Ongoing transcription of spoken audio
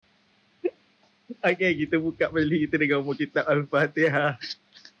Okay, kita buka balik kita dengan umur kitab Al-Fatihah.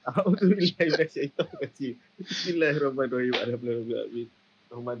 A'udzubillahi. Bismillahirrahmanirrahim. Alhamdulillah.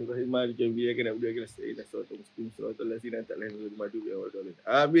 Rahmanirrahim. Maliki yaumiddin. Iyyaka na'budu wa iyyaka nasta'in. Shiratal mustaqim. Shiratal ladzina an'amta 'alaihim ghairil maghdubi 'alaihim waladdallin.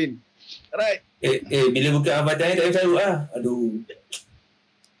 Amin. Alright. Bila buka Al-Fatihah tak bercarut lah. Aduh.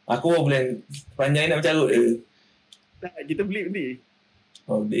 Aku boleh panjang nak bercarut ke? Tak, kita beli ni.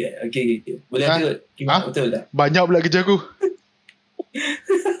 Oh, boleh. Okay. Boleh carut. Betul tak? Banyak pula kerja aku.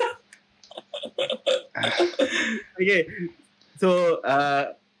 Okay. So,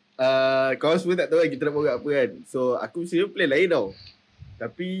 kawan semua tak tahu kan kita nak buat apa kan. So, aku sebenarnya plan lain tau.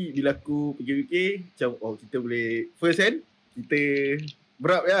 Tapi bila aku pergi UK, macam kita boleh first kan, kita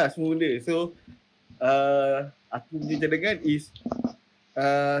berap ya semua benda. So, aku punya cadangan is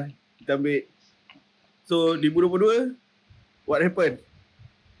kita ambil. So, 2022, what happened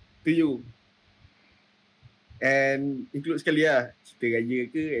to you? And include sekali lah, cerita raya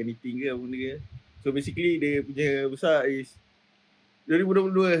ke, anything ke, apa benda ke. So, basically dia punya besar is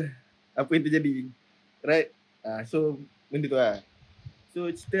 2022, apa yang terjadi, right? So, benda tu lah. So,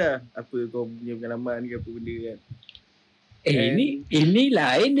 cerita lah, apa kau punya pengalaman ke, apa benda kan. Ini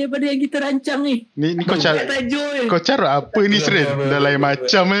lain daripada yang kita rancang ni. Ni kau cara apa ni Sren? Dah lain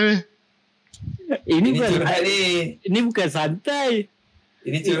macam ni. Ini bukan curhat ni. Ini bukan santai.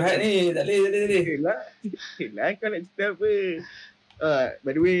 Ini curhat ni. Tak boleh. Lah, kau nak cerita apa?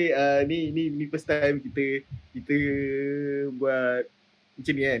 By the way, ni first time kita buat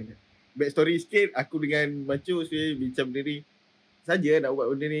macam ni kan. Backstory sikit, aku dengan Macu saya bincang benda ni saja nak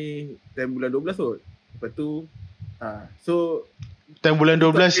buat benda ni time bulan 12 kot. Lepas tu so time bulan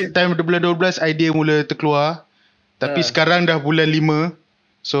 12 idea mula terkeluar. Tapi sekarang dah bulan 5.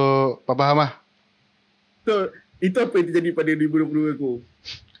 So faham lah. So itu apa yang terjadi pada 2022 aku.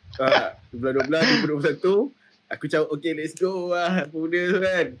 Bulan 12 2021 aku macam okay let's go lah, apa benda tu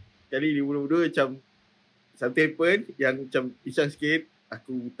kan. Kali 2022 macam something happen yang macam pisang sikit.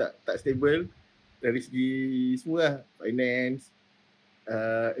 Aku tak stable dari segi semua lah. Finance,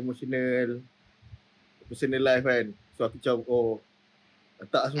 emotional, personal life kan. So aku macam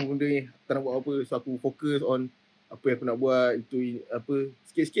tak semua benda ni, tak nak buat apa. So aku fokus on apa yang aku nak buat. Itu apa,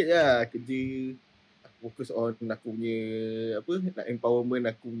 sikit-sikit lah kerja. Aku fokus on aku punya apa, nak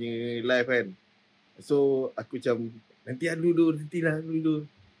empowerment aku punya life kan. So aku macam nantilah dulu.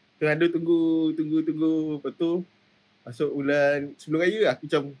 Tengah tunggu. Lepas tu masuk bulan sebelum raya aku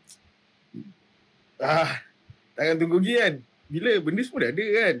macam takkan tunggu lagi kan. Bila benda semua dah ada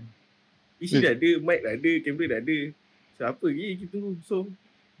kan. PC dah ada, mic dah ada, kamera dah ada. So apa lagi kita tunggu. So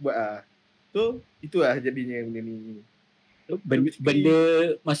buat So itulah jadinya benda ni. Benda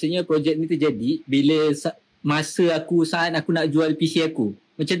maksudnya projek ni terjadi bila saat aku nak jual PC aku.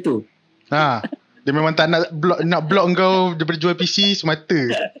 Macam tu. Dia memang tak nak block kau daripada jual PC semata.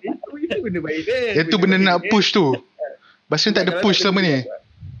 Itu benda baik dia. Itu benda nak push tu. Bahasa tak ada push selama ni.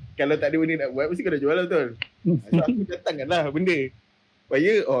 Kalau tak ada benda nak buat, mesti kau dah jual lah betul. So aku datangkanlah benda.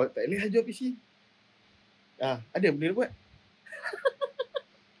 Supaya, tak boleh jual PC. Ada benda nak buat.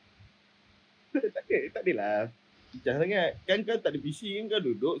 Tak adalah. Bincang sangat. Kan kau tak ada PC, kan kau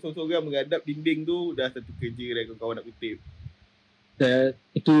duduk seorang-seorang menghadap dinding tu, dah satu kerja dah kawan-kawan nak kutip.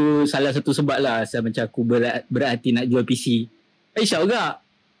 Itu salah satu sebab lah macam aku berhati nak jual PC. Aisyah juga.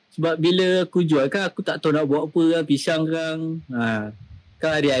 Sebab bila aku jual kan aku tak tahu nak buat apa lah, pisang kan.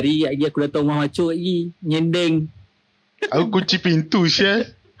 Kan hari-hari lagi aku datang rumah macuk lagi, nyendeng. Aku kunci pintu Syah.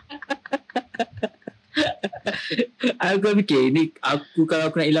 Aku fikir ni kalau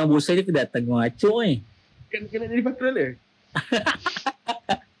aku nak hilang bosan dia, aku datang rumah macuk ni. Kan kena jadi patrol dia.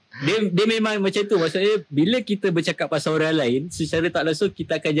 Dia memang macam tu. Maksudnya bila kita bercakap pasal orang lain, secara tak langsung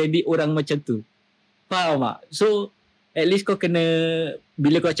kita akan jadi orang macam tu. Faham tak? So at least kau kena,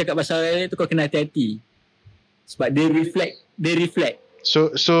 bila kau cakap pasal orang lain tu kau kena hati-hati. Sebab dia reflect.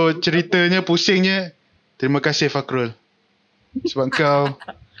 So ceritanya pusingnya, terima kasih Fakrul. Sebab kau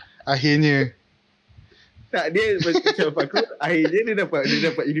akhirnya. Tak, dia macam Fakrul akhirnya dia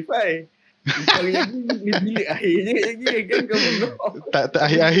dapat unify. Bila akhirnya lagi kan kau menolak. Tak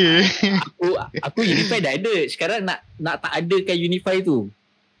akhir-akhir. Aku unify dah ada. Sekarang nak tak adakan unify tu.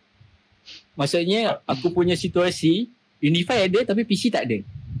 Maksudnya aku punya situasi unify ada tapi PC tak ada.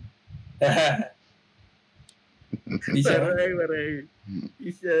 Barang.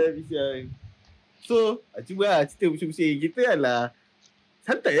 Bisa. So cuba cerita pusing-pusing. Kita adalah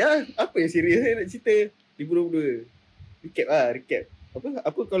santai lah. Apa yang serius nak cerita 2022. Recap.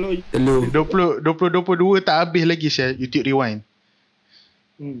 Apa kalau 2022 tak habis lagi saya YouTube Rewind.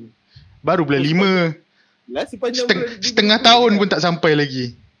 Baru bulan 5. Lah sepanjang setengah tahun pun tak sampai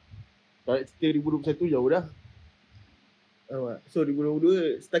lagi. Kalau cerita 2021 jauh dah. So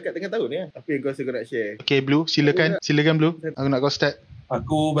 2022 setakat tengah tahun ya. Apa yang kau rasa kau nak share? Okay Blue, silakan Blue. Aku nak kau start.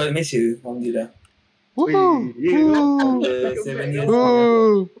 Aku balik Malaysia, Alhamdulillah. Woohoo. After 7 years.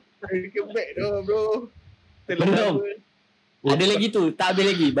 Welcome back bro. Belum. Ada lagi tu, tak habis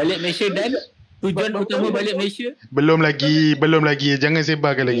lagi. Balik Malaysia dan tujuan utama balik Malaysia? Belum lagi. Jangan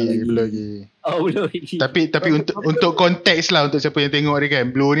sebarkan lagi. Belum lagi. Oh, belum lagi. Tapi untuk konteks lah, untuk siapa yang tengok ni kan,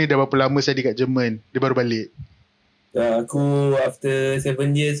 Blue ni dah berapa lama study kat Jerman. Dia baru balik. Aku after 7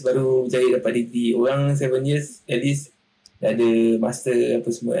 years baru cari dapat degree. Orang 7 years at least dah ada master apa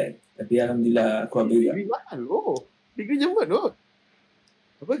semua kan. Tapi Alhamdulillah aku ambil Degree mahal Degree Jerman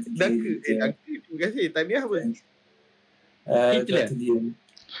Apa? Dangka. Terima kasih. Tahniah apa? Itulah.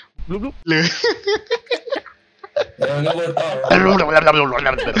 Belum. Jangan tahu.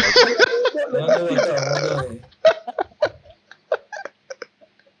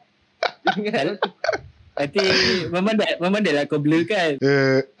 Ingat. Nanti memandai lah kau blur kan.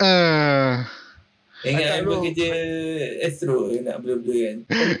 Ingat aku kerja Astro nak blur-blur kan.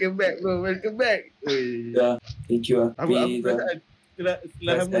 Welcome back bro. Welcome back. Dah. Thank you lah. Aku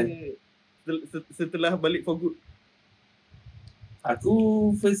perasaan setelah balik for good. Aku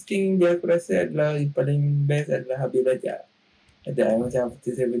first thing dia aku rasa adalah yang paling best adalah habis belajar. Ada macam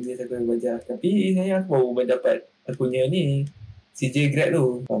after 7 years aku belajar. Tapi saya aku baru dapat aku punya ni sijil grad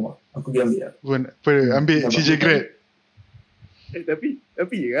tu. Faham tak? Aku pergi ambil lah. Ambil sijil grad. Tapi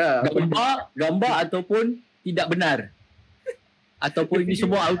ya. Gambar ataupun tidak benar. Ataupun ini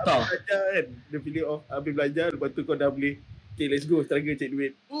semua auto. Belajar kan. Dia pilih off habis belajar. Lepas tu kau dah boleh. Okay, let's go. Struggle cek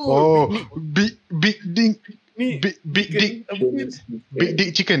duit. Big dick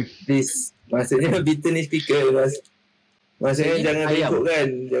chicken. Please. Maksudnya bitter ni speaker. Maksudnya jangan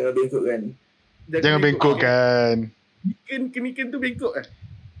bengkokkan. Jangan bengkokkan. Ikan tu bengkok kan?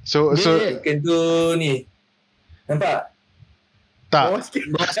 So ikan tu ni. Nampak? tak. Bawah sikit.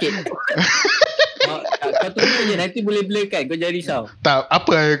 Kau tunggu je, nanti boleh blur kan. Kau jangan risau. Tak,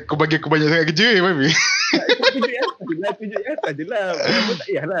 apa kau bagi aku banyak sangat kerja Mami? Tunjuk atas je lah. Apa tak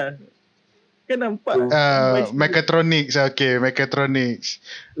payahlah. Kan nampak. Mechatronics. Okay, mechatronics.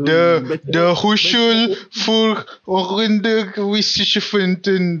 The Hushul für Orende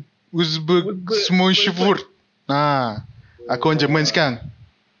Wissenschaftlichen Uzbek. Aku orang Jerman sekarang.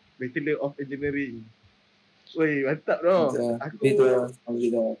 Bachelor of Engineering. Woi, mantap tau.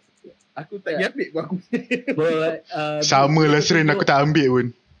 Aku tak ambil pun aku. Sama lah Seren, aku tak ambil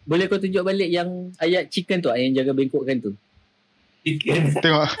pun. Boleh kau tunjuk balik yang ayat chicken tu, yang jaga bengkokkan tu.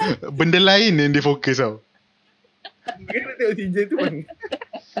 Tengok, benda lain yang dia fokus tau. Kena tengok sijil tu bang.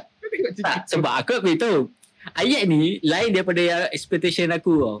 Tak, sebab aku beritahu. Ayat ni lain daripada yang expectation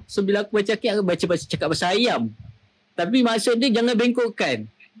aku tau. So bila aku baca ayat, aku baca cakap pasal ayam. Tapi maksud dia jangan bengkokkan.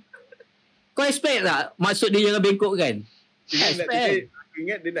 Kau expect tak maksud dia jangan bengkokkan? Aku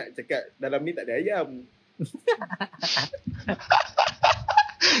ingat dia nak cakap dalam ni tak ada ayam.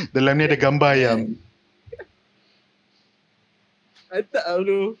 Dalam ni ada gambar ayam. Tak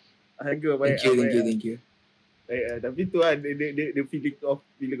lu. Harga baik. Thank you. Tapi tu kan dia feeling off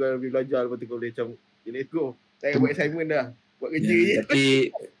bila kau habis belajar, lepas tu kau boleh macam let's go. Tak buat assignment dah. Buat kerja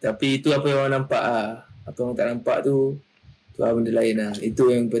je. Tapi itu apa yang orang nampak ah. Apa yang tak nampak tu benda lain lah.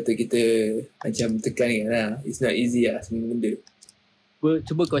 Itu yang patut kita macam tekan lah. It's not easy lah semua benda.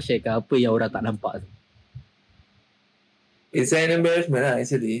 Cuba kau sharekan apa yang orang tak nampak tu. It's an embarrassment lah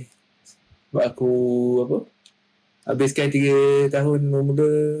actually. Sebab aku habiskan 3 tahun mula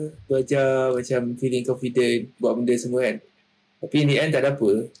belajar macam feeling confident buat benda semua kan. Tapi in the end tak ada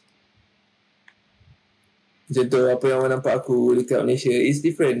apa. Contoh apa yang orang nampak aku dekat Malaysia is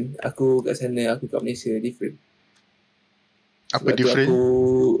different. Aku kat sana, aku kat Malaysia different. Apa sebab different?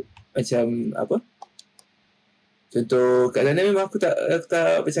 Aku macam contoh kat sana memang aku tak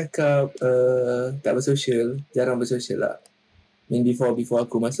bercakap, tak bersosial, jarang bersosial lah. Before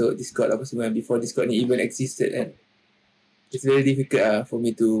aku masuk Discord apa semua, before Discord ni even existed kan. It's very difficult lah for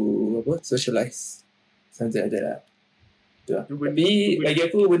me to socialize. Something like that lah. Tu lah. Tapi bagi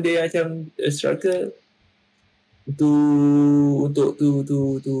aku benda yang macam struggle untuk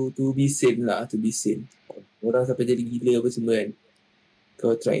be sane lah, to be sane. Orang sampai jadi gila apa semua kan.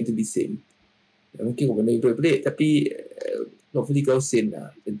 Kau trying to be sane. Mungkin kau benda pelik tapi hopefully kau sane lah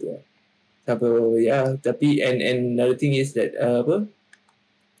tentu lah. Tapi and another thing is that aku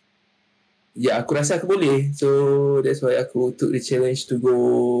rasa aku boleh. So that's why aku took the challenge to go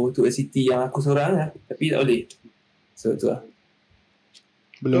to a city yang aku seorang lah. Tapi tak boleh. So tu lah.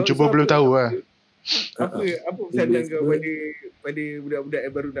 Belum cuba belum tahu lah. Apa pesanan kau pada budak-budak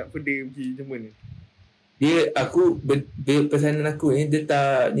yang baru nak pergi Jerman ni? Pesanan aku ni dia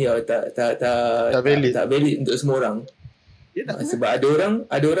tak valid untuk semua orang. Dia tak Sebab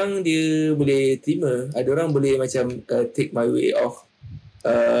ada orang dia boleh terima, ada orang boleh macam take my way of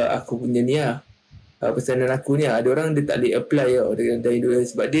aku punya ni lah, pesanan aku ni lah. Ada orang dia tak boleh apply dari dulu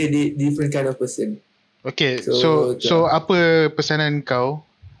sebab dia different kind of person. Okay, so apa pesanan kau,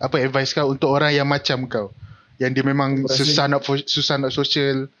 apa advice kau untuk orang yang macam kau, yang dia memang susah nak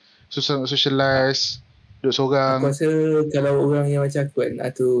social, susah nak socialize, duduk seorang? Aku rasa kalau orang yang macam aku kan,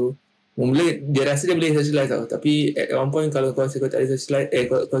 dia rasa dia boleh socialize tau, tapi at one point kalau kau rasa kau tak boleh socialize,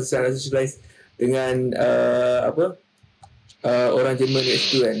 kau susah nak socialize dengan orang Jerman kat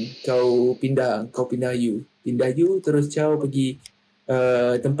situ kan, kau pindah you terus kau pergi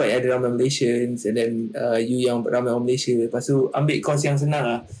tempat yang ada ramai Malaysians, and then you yang ramai orang Malaysia, lepas tu ambil course yang senang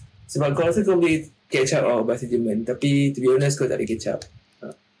lah, sebab kau rasa kau boleh catch up bahasa Jerman, tapi to be honest kau tak boleh catch up.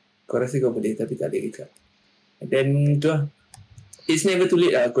 Kau rasa kau boleh tapi tak boleh catch up, and then tu lah, it's never too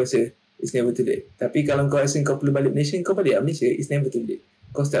late lah. Aku rasa it's never too late, tapi kalau kau rasa kau perlu balik Malaysia, kau balik Malaysia. It's never too late,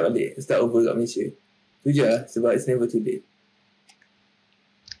 kau start over kat Malaysia tu je lah, sebab it's never too late.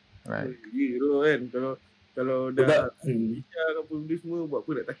 Right. Hero kan, kalau dah bincang apa benda semua, buat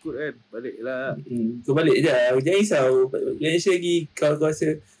apa nak takut kan, baliklah. Kau balik je lah, jangan risau. Malaysia lagi kau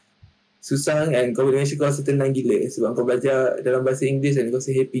rasa susah kan, kau balik Malaysia kau rasa tenang gila sebab kau belajar dalam bahasa Inggeris kan, kau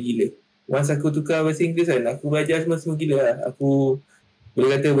rasa happy gila. Once aku tukar bahasa Inggeris kan, aku belajar semua gila lah. Aku boleh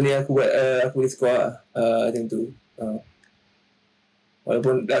kata benda yang aku buat, aku boleh score lah, macam tu.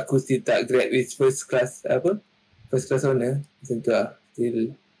 Walaupun aku still tak grad with first class honor, macam tu lah.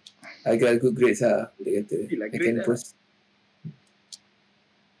 Still I got good grades lah, boleh kata. I can post.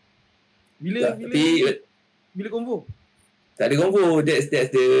 Bila konvo? Tak ada konvo. That's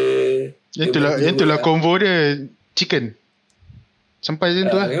the Itulah konvo dia. Chicken. Sampai macam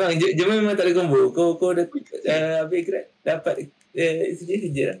tu lah. Memang Jerman memang tak ada kombo. Kau dah habis grad dapat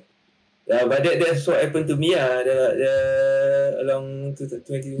sijil lah. But that's what happened to me lah. Along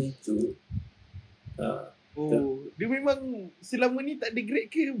 2022. Dia memang selama ni tak ada grad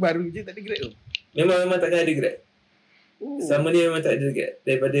ke? Baru je tak ada grad tu? Memang takkan ada grad. Sama ni memang tak ada grad.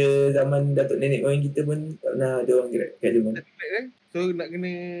 Daripada zaman datuk nenek moyang kita pun tak pernah ada orang grad kat Jerman. Tak ada grad kan? So nak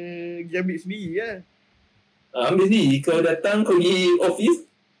kena pergi ambil sendiri lah. Ambil sendiri. Kau datang, kau pergi office,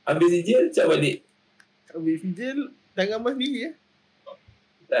 ambil sijil, cap balik. Ambil sijil, tangan mas sendiri lah.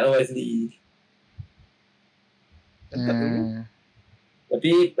 Tak awal sendiri.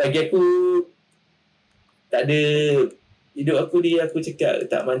 Tapi bagi aku, tak ada, hidup aku ni aku cakap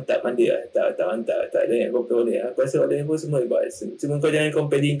tak mantap manda lah. Tak mantap, tak ada yang compare oleh. Aku rasa oleh pun semua hebat. Cuma kau jangan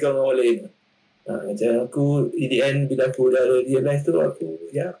comparing kau dengan oleh. Macam aku, in the end, bila aku dah realize tu, aku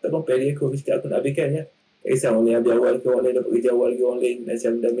tak compare dia. Aku cakap aku nak habiskan je. Tak kisah oleh habis awal ke, oleh dapat kerja awal ke, oleh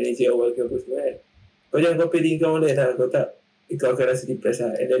macam dah manager awal ke apa semua kan. Kau jangan comparing kau oleh lah. Kau tak, kau akan rasa depressed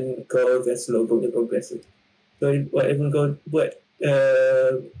lah. And then kau akan slow kau punya progress tu. So whatever kau buat,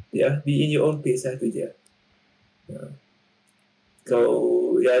 be in your own pace lah tu je.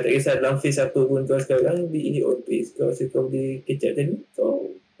 Kau tak kisah dalam phase apa pun kau sekarang, be in your own pace. Kau rasa kau boleh kecap macam ni,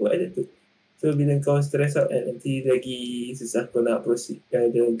 kau buat macam tu. So bila kau stress out nanti lagi susah kau nak proceed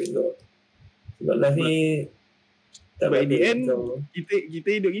dengan kau. Sebab life ni tak by the end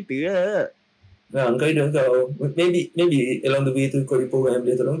kita hidup kita lah. Kau hidup kau. Maybe along the way tu kau jumpa orang yang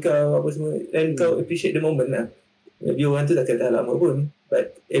boleh tolong kau apa semua, dan kau appreciate the moment lah. Maybe orang tu takkan tahan lama pun,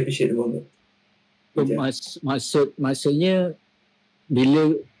 but appreciate the moment. Maksudnya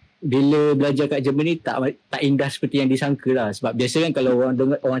bila belajar kat Jerman ni tak indah seperti yang disangka lah. Sebab biasa kan kalau orang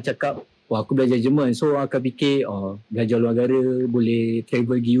dengar orang cakap, wah aku belajar Jerman, so orang akan fikir belajar luar negara boleh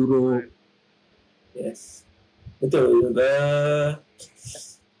travel pergi Europe. Yes, betul.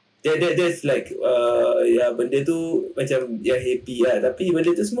 That's like benda tu macam happy lah, tapi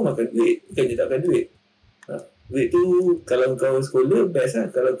benda tu semua makan duit. Bukannya tak makan duit. Duit tu kalau kau sekolah best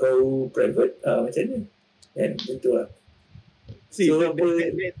lah, kalau kau private macam ni kan, betul lah. So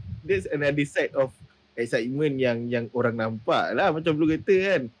that's another side of excitement yang orang nampak lah, macam belum kata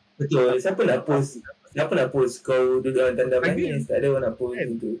kan. Betul. Siapa nak post kau duduk dalam tanda manis, tak ada orang nak post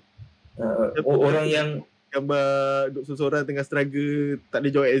tu. Orang yang gambar duduk seorang tengah struggle, tak ada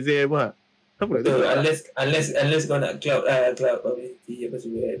jawab exam lah. Siapa nak tahu? Unless kau nak cloud publicity apa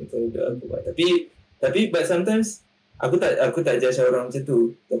semua kan, kau duduk aku buat. Tapi but sometimes aku tak judge orang macam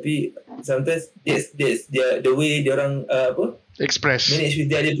tu. Tapi sometimes that's the way dia orang express, manage with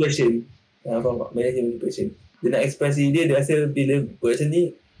their depression. Faham tak? Manage with depression. Dia nak ekspresi dia rasa bila buat macam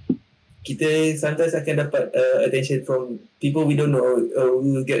ni, kita sometimes akan dapat attention from people we don't know.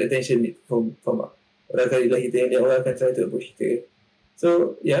 We will get attention from orang kalilah kita yang dia orang akan try to approach kita.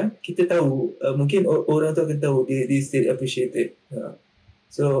 So kita tahu mungkin orang tu akan tahu dia still appreciated.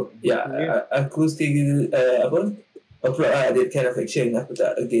 So aku still applaud lah that kind of action. Aku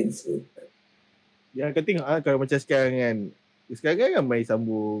tak against tu. Yang kau tengok kalau macam sekarang kan. Sekarang kan ramai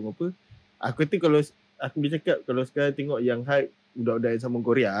sambung apa. Aku kata kalau aku boleh cakap kalau sekarang tengok yang hype budak-budak yang sambung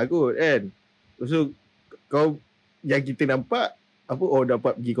Korea kot kan. So kau yang kita nampak apa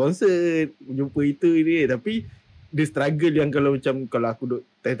dapat pergi konsert, jumpa itu ni, tapi the struggle yang kalau macam kalau aku duk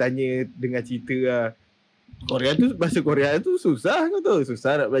tanya dengan cerita lah, Korea tu bahasa Korea tu susah kau tahu,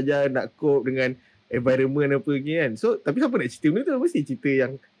 susah nak belajar, nak cope dengan environment apa ni kan. So tapi siapa nak cerita benda tu, mesti cerita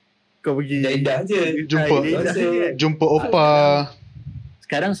yang kau pergi Indah je jumpa opa.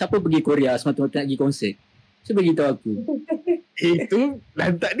 Sekarang siapa pergi Korea semata-mata nak pergi konsert? So beritahu aku. Itu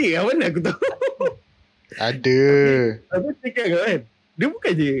lantak dia mana aku tahu. Ada. Apa cakap kau kan? Dia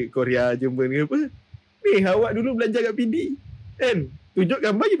bukan je Korea, Jerman ke apa. Ni awak dulu belajar kat PD kan? Tunjuk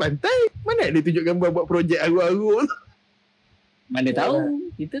gambar je pantai. Mana ada tunjuk gambar buat projek aru-aru. Mana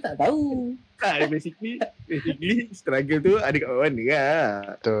tahu? Kita tak tahu. Basically struggle tu ada kat mana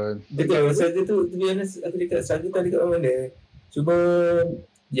lah. Betul. Struggle tu, to be honest, aku dekat struggle tu ada kat mana. Cuma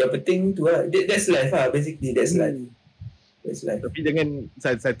yang penting tu lah. That's life lah. Basically that's life. That's life. Tapi jangan,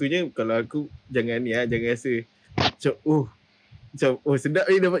 satunya kalau aku jangan ni lah, jangan rasa macam sedap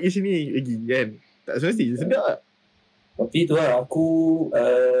ni dapat pergi sini lagi kan. Tak semesti sedap. Tapi tu lah aku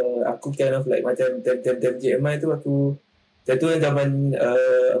kind of like macam time JMI tu aku satu zaman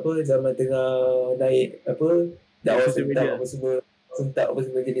zaman tengah naik dakwah sentak apa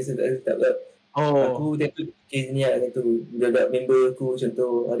semua jenis sentak lah. Aku tentu ni lah tu budak member aku,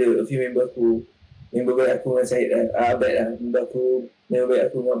 contoh ada a few member aku, member baik aku dengan Syed Abad lah, member baik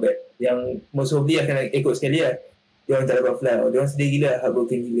aku dengan Abad yang most of dia akan ikut sekali lah. Dia orang tak dapat fly, dia orang sedih gila,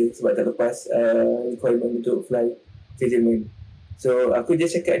 heartbroken gila sebab tak lepas requirement untuk fly ke Jerman. So aku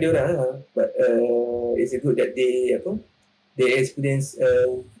just cakap dia orang lah, but it's good that they experience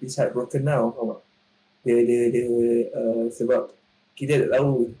this heartbroken now. Dia sebab kita tak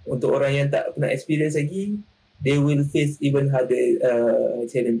tahu, untuk orang yang tak pernah experience lagi, they will face even harder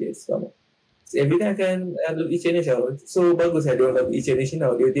challenges. So every time akan lalui challenge tau. So bagus lah dia orang lalui challenge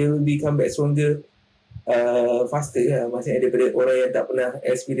tau. They will become back stronger faster lah, maksudnya daripada orang yang tak pernah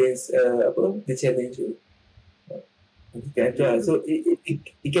experience the challenge tu. So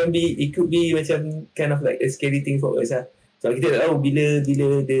it could be macam kind of like a scary thing for us lah. So kita tak tahu bila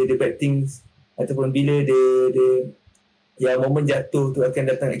the bad things ataupun bila the yang momen jatuh tu akan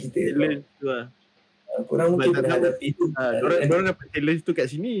datang kat kita. Challenge tu lah. Korang mungkin pernah hadapi tu. Diorang dapat challenge tu kat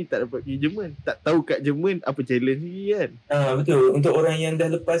sini, tak dapat pergi Jerman. Tak tahu kat Jerman apa challenge ni kan. Betul. Untuk orang yang dah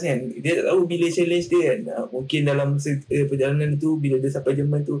lepas kan, dia tak tahu bila challenge dia kan. Mungkin dalam perjalanan tu, bila dia sampai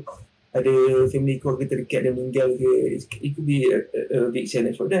Jerman tu, ada family keluarga terdekat dia meninggal ke, it could be a big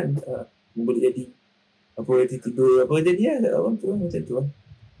challenge for them. Boleh jadi apa tiba-tiba apa jadi lah, tak tahu tu macam tu lah.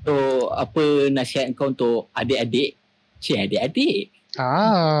 So apa nasihat kau untuk adik-adik? Adik-adik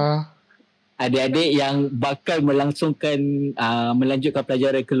adik-adik yang bakal melanjutkan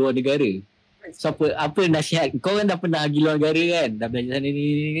pelajaran ke luar negara. So apa nasihat? Kau kan dah pernah pergi luar negara kan? Dah belajar sana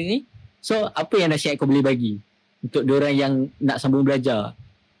ni. So apa yang nasihat kau boleh bagi untuk diorang yang nak sambung belajar?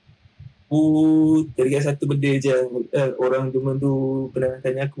 Teringat satu benda je, orang Jerman tu pernah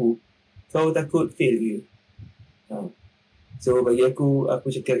tanya aku, kau takut fail ke? So bagi aku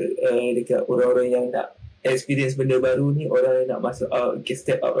cakap dekat orang-orang yang nak experience benda baru ni, orang yang nak masuk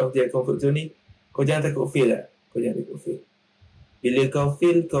step out of their comfort zone ni, kau jangan takut fail lah. Kau jangan takut fail. Bila kau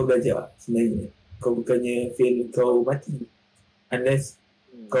fail, kau belajar sebenarnya. Kau bukannya fail, kau mati. Unless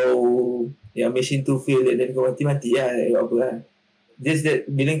kau machine tu fail dan kau mati lah, apa lah. Just that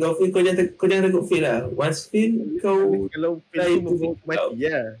bila kau fail, kau jangan takut fail lah. Once fail, kau kalau fail tu mati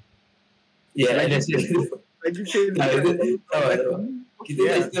lah. Lagi fail kita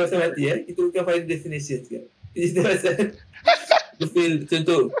tak cerita pasal mati kita bukan final destination kan. Kita cerita pasal fail.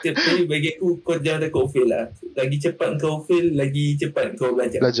 Contoh tapi bagi aku, kau jangan takut fail lah. Lagi cepat kau fail, lagi cepat kau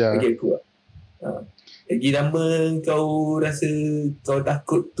belajar. Bagi aku lah. Lagi lama kau rasa kau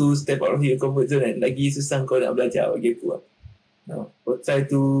takut to step out of your comfort zone kan, lagi susah kau nak belajar bagi aku lah. Try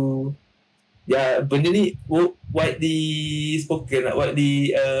to benda ni widely spoken lah,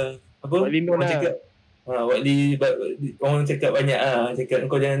 widely orang cakap orang cakap banyak cakap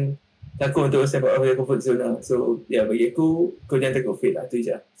kau jangan takut untuk step out of your comfort zone lah. So bagi aku, kau jangan takut fail lah, tu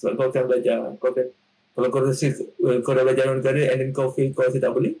je. Sebab kau akan belajar, kalau kau rasa kau dah belajar dalam negara and then kau fail, kau rasa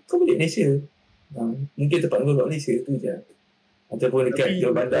tak boleh, kau balik Malaysia. Mungkin tempat kau kat Malaysia, tu je. Ataupun dekat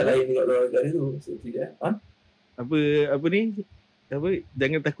bandar lain dekat luar negara tu. So tu je. Apa ni,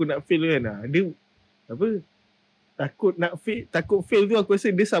 jangan takut nak fail kan. Dia takut fail tu, aku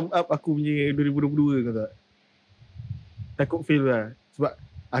rasa dia sum up aku punya 2022 kau tak? Takut fail lah. Sebab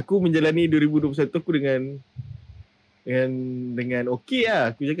aku menjalani 2021 aku dengan dengan okey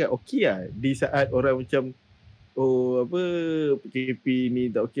lah. Aku cakap okey lah. Di saat orang macam PKP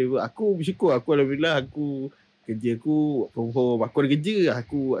ni tak okey. Aku bersyukur. Aku alhamdulillah aku kerja aku from home. Aku ada kerja.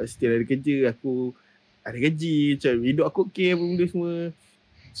 Aku still ada kerja. Aku ada gaji. Macam hidup aku okey apa benda semua.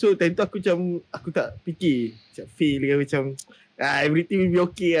 So time tu aku macam aku tak fikir macam feel kan macam everything will be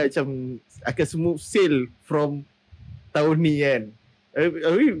okay lah. Macam akan smooth sail from tahun ni kan.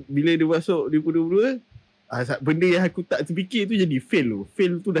 Tapi bila dia masuk 2022 benda yang aku tak terfikir tu jadi fail tu.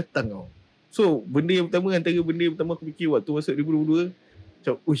 Fail tu datang tau. So benda yang pertama antara benda yang pertama aku fikir waktu masuk 2022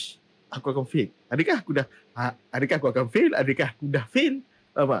 macam aku akan fail. Adakah aku akan fail? Adakah aku dah fail?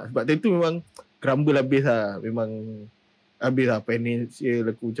 Sebab time tu memang crumble habis lah. Memang habis lah financial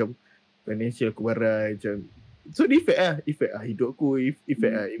aku barai macam. So dia effect lah hidup aku,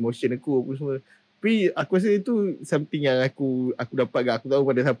 effect lah emotion aku apa semua. Tapi aku rasa itu something yang aku dapat kan. Aku tahu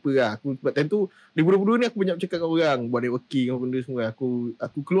pada siapa lah. Aku sebab time tu 2022 ni aku banyak bercakap dengan orang, buat networking apa benda semua.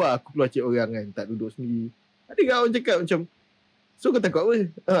 Aku keluar cari orang kan, tak duduk sendiri. Ada kan orang cakap macam, so kau takut apa?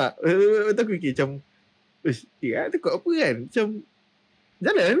 Aku fikir macam takut apa kan? Macam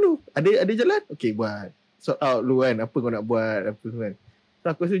jalan dulu. Ada jalan? Okay, buat. Sort out dulu kan, apa kau nak buat, apa semua kan. So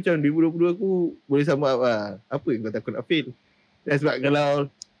aku rasa macam 2022 aku boleh sama up lah. Apa yang kau takut nak fail? Dan sebab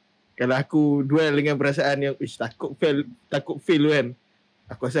kalau aku duel dengan perasaan yang takut fail kan,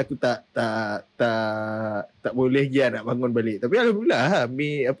 aku rasa aku tak boleh lagi nak bangun balik. Tapi alhamdulillah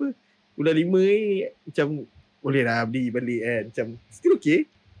bulan 5 ni macam boleh lah beli balik kan. Macam still okay.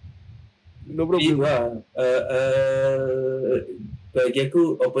 No problem lah. Bagi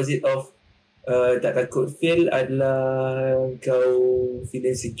aku opposite of tak takut fail adalah kau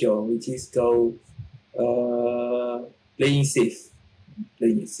feeling secure, which is kau playing safe.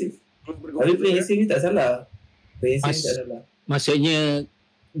 Tapi playing safe ni tak salah. Maksudnya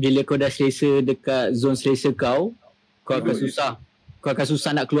bila kau dah selesa dekat zone selesa kau akan susah. Kau akan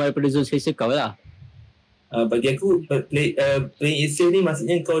susah nak keluar daripada zone selesa kau lah. Bagi aku playing it safe ni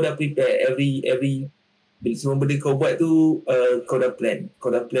maksudnya kau dah prepare every semua benda kau buat tu kau dah plan.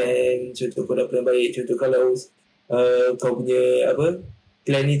 Contoh kau dah plan baik. Contoh kalau kau punya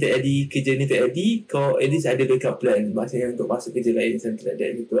plan ni tak jadi, kerja ni tak jadi, kau at least ada backup plan maksudnya untuk masuk kerja lain something like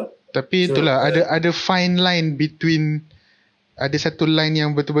that gitu lah. Tapi itulah ada fine line between, ada satu line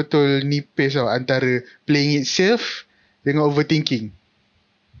yang betul-betul nipis tau antara playing it safe dengan overthinking.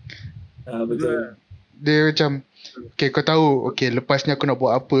 Betul. Dia macam okay, kau tahu lepas ni aku nak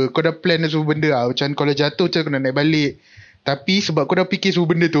buat apa, kau dah plan semua benda lah. Macam kalau jatuh macam kau nak naik balik, tapi sebab kau dah fikir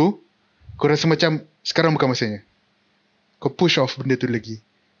semua benda tu, kau rasa macam sekarang bukan masanya. Kau push off benda tu lagi,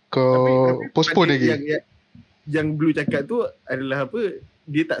 kau postpone lagi. Yang Blue cakap tu adalah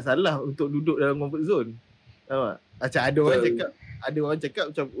dia tak salah untuk duduk dalam comfort zone. Tahu tak? Macam ada orang cakap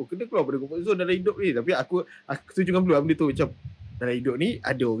macam kena keluar dari comfort zone dalam hidup ni. Tapi aku setuju dengan Blue benda tu. Macam dalam hidup ni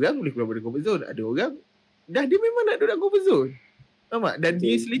ada orang boleh keluar dari comfort zone, ada orang dah dia memang nak duduk dalam comfort zone. Tahu tak? Dan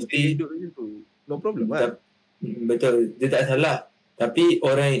dia selesa hidup macam tu. No problem lah. Betul, dia tak salah. Tapi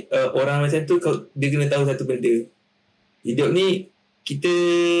orang macam tu dia kena tahu satu benda. Hidup ni kita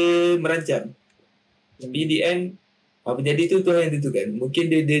merancang. Tapi in the end apa jadi tu Tuhan yang tentukan. Mungkin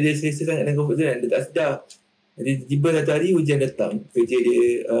dia selesa sangat dengan comfort zone, dia tak sedar. Jadi tiba satu hari hujan datang, kerja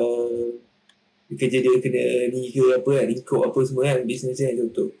dia kena ni ke apa kan, lingkup apa semua kan, bisnes kan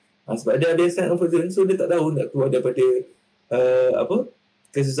contoh. Sebab dia ada sangat comfort zone, so dia tak tahu nak keluar daripada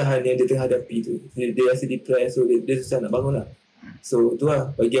kesusahan yang dia tengah hadapi tu. Dia rasa depressed, so dia susah nak bangun lah. So tu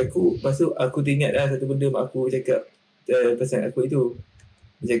lah bagi aku. Lepas tu aku teringat lah satu benda mak aku cakap pasal aku itu.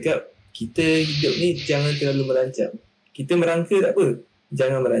 Dia cakap kita hidup ni jangan terlalu merancang. Kita merangka tak apa,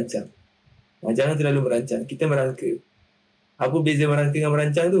 jangan merancang. Jangan terlalu merancang, kita merangka. Apa beza merangka dengan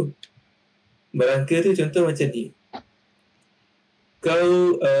merancang tu? Merangka tu contoh macam ni.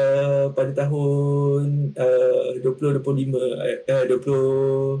 Kau pada tahun 2030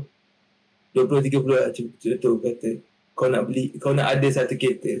 lah contoh kata kau nak ada satu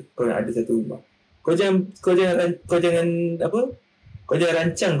kereta, kau nak ada satu rumah. Kau jangan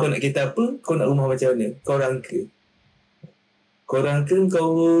rancang kau nak kereta apa, kau nak rumah macam mana. Kau rangka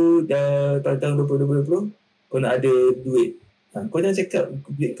kau dah tahun 2020 kau nak ada duit. Kau jangan cakap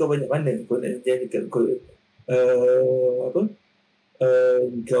duit kau banyak mana. Kau jangan cakap kau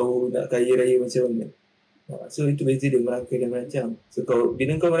nak kaya raya macam mana. So itu beza dia merangka dan merancang. So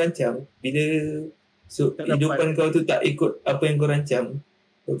bila kau merancang, kehidupan kau tu tak ikut apa yang kau rancang,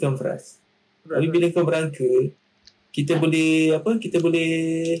 kau akan frust. Tapi bila kau merangka, kita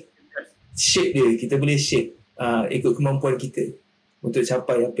boleh shape dia, kita boleh shape ikut kemampuan kita untuk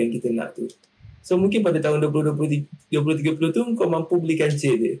capai apa yang kita nak tu. So mungkin pada tahun 2030 tu kau mampu beli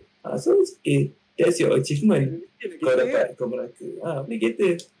kancil dia. So it's okay. That's your achievement. Kau dapat, kau merangka. Beli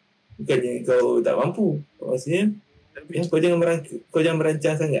kereta. Bukannya kau tak mampu. Maksudnya, kau jangan merangka. Kau jangan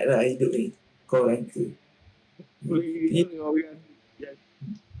merancang sangat lah hidup ni. Kau merangka.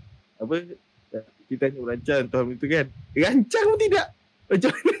 Apa? Kita hanya merancang Tuhan itu kan. Rancang pun tidak.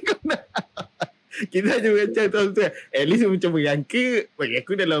 Macam mana kau nak? Kita hanya merancang Tuhan itu kan. At least macam merangka. Bagi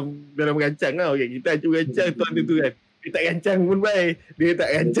aku dalam merancang lah. Okay, kita hanya merancang Tuhan itu kan. Dia tak rancang pun baik. Dia tak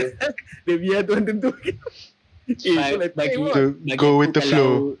rancang. Dia biar Tuhan tentukan. Bagi go with the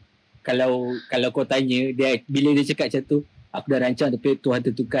flow. Kalau kau tanya dia, bila dia cakap macam tu, aku dah rancang tapi Tuhan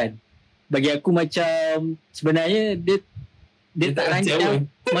tentukan. Bagi aku macam sebenarnya dia tak rancang.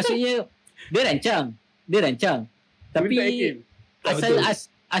 Maksudnya dia rancang. Tapi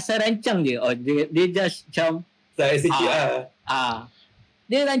asal rancang je. Dia just macam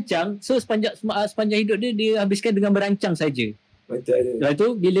dia rancang. So sepanjang hidup dia habiskan dengan merancang saja. Lepas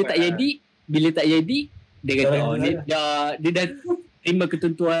tu bila tak jadi dia kata dia dah terima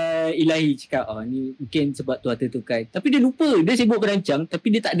ketentuan ilahi, cakap ni mungkin sebab Tuhan tentukan. Tapi dia lupa, dia sibuk berancang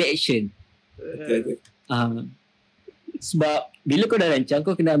tapi dia tak ada action. Sebab bila kau dah rancang,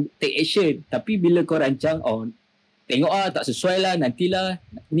 kau kena take action. Tapi bila kau rancang, tengok tak sesuai lah, nantilah,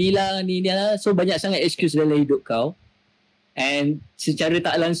 ni lah. So banyak sangat excuse dalam hidup kau. And secara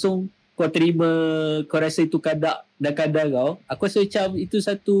tak langsung kau terima, kau rasa itu kadar kau. Aku rasa macam itu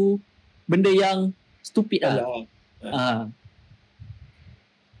satu benda yang stupid lah.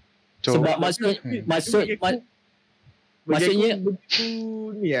 Sebab maksudnya begitu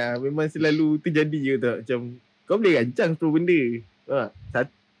ni lah, memang selalu terjadi je tak. Macam kau boleh rancang 10 benda.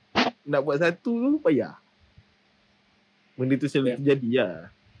 Nak buat satu tu payah. Benda tu selalu terjadi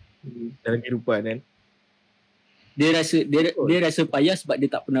lah dalam kehidupan kan. Dia rasa payah sebab dia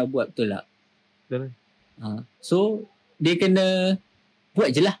tak pernah buat, betul tak? Betul. So dia kena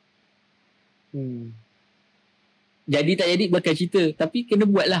buat je lah. Jadi tak jadi bakal cerita, tapi kena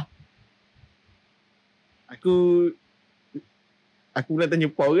buat lah. Aku pernah tanya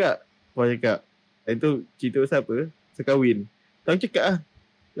Pau juga. Pau cakap, itu cerita pasal apa? Sekahwin. Tahu cakap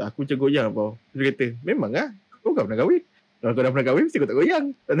lah. Aku macam goyang Pau. Dia kata, memang lah. Kau kan pernah kahwin. Kalau kau dah pernah kahwin, mesti kau tak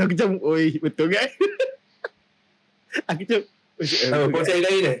goyang. Dan aku macam, oi, betul kan? Aku macam, kau cari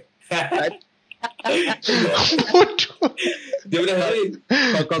lain eh? Dia pernah kahwin.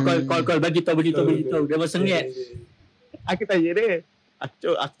 Kau bagi tahu. Dia bersengit. Aku tanya dia.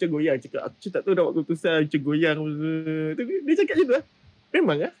 Aku macam goyang. Cakap, aku tak tahu dah buat keputusan. Macam goyang. Dia cakap macam tu lah.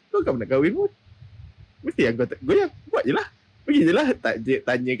 Memang lah. Kau kan pernah kahwin pun. Mesti yang kau tak goyang. Buat je lah. Pergi je lah. Tak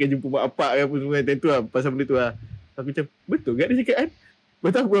tanyakan jumpa mak apak ke apa semua. Tentu lah. Pasal benda tu lah. Aku macam, betul kan dia cakap kan? Lepas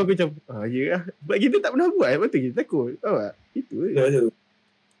tu aku macam, ya lah. Sebab kita tak pernah buat. Lepas tu kita takut. Tahu tak? Itu je. Betul.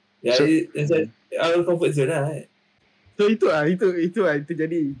 Out of comfort zone lah. So itu lah. Itu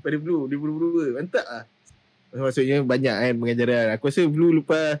jadi pada Blue. Dia buru-buru. Mantap lah. Maksudnya banyak kan pengajaran. Aku rasa Blue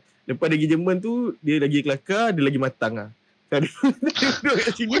lepas pergi Jerman tu, dia lagi kelakar, dia lagi matang lah.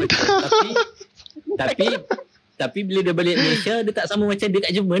 Tapi bila dia balik Malaysia, dia tak sama macam dia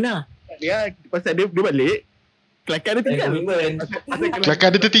kat Jerman lah. Ya, pasal dia balik, kelakar dia tinggal.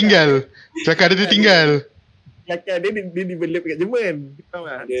 Kelakar dia tertinggal. Kelakar dia develop kat Jerman.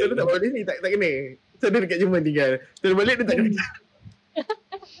 Faham tak? So dia tak balik ni, tak kena. So dia dekat Jerman tinggal. So dia balik dia tak kena.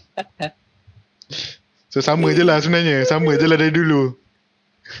 So sama je lah sebenarnya. Sama je lah dari dulu.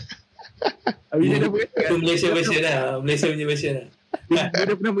 Habis dia dah berkata. Itu Malaysia version lah. Malaysia punya version lah. Dia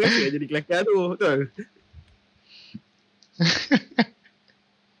dah pernah berkata jadi kelakar tu. Betul?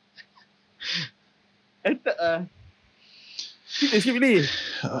 Tak lah. Kita skip ni.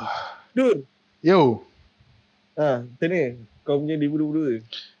 Dun. Yo. Macam mana? Kau punya 2022?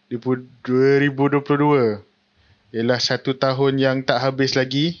 2022 ialah satu tahun yang tak habis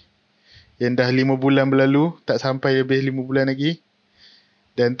lagi. Yang dah 5 bulan berlalu. Tak sampai habis 5 bulan lagi.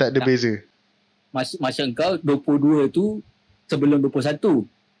 Dan tak ada beza. Masa kau 22 tu sebelum 21.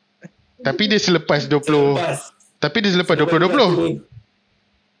 Tapi dia selepas 20. Tapi dia selepas 2020.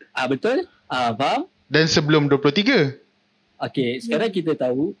 Betul? Faham? Dan sebelum 23. Okay, sekarang kita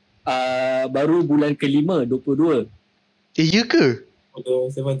tahu baru bulan ke-5 22. Ya ke?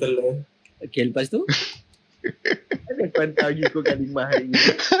 Saya telah. Okay, lepas tu Ada kau hantar lagi kau kalimah hari ni.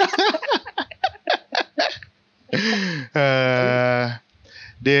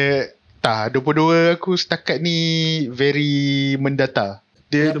 Dia 22 aku setakat ni very mendata.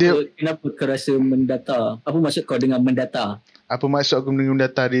 Dia kenapa kau rasa mendata? Apa maksud kau dengan mendata? Apa maksud aku dengan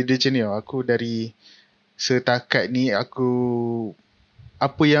mendata dia macam ni? Aku dari setakat ni aku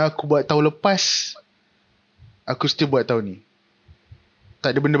apa yang aku buat tahun lepas aku still buat tahun ni.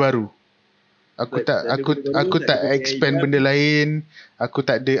 Tak ada benda baru. Aku tak expand benda lain. Aku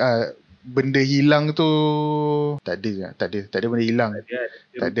tak ada benda hilang tu tak ada benda hilang.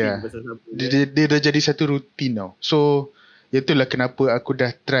 Tak ada. Dia dah jadi satu rutin tau. So itulah kenapa aku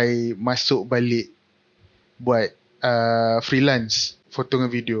dah try masuk balik buat freelance foto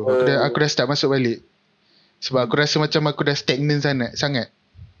dengan video. Aku dah start masuk balik. Sebab aku rasa macam aku dah stagnan sangat.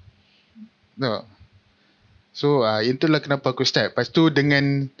 No. So itulah kenapa aku start. Lepas tu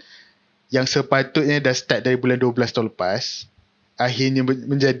dengan yang sepatutnya dah start dari bulan 12 tahun lepas, akhirnya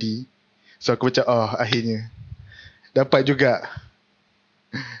menjadi. So aku macam akhirnya dapat juga.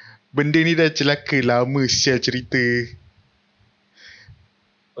 Benda ni dah celaka lama sial cerita.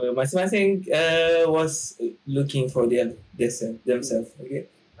 Masing-masing was looking for themselves. Okay.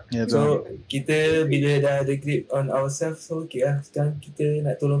 Ya, So kita bila dah ada grip on ourselves, so okay lah. Sekarang kita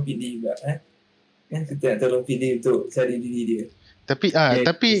nak tolong pilih juga. Kita nak tolong pilih untuk cari diri dia.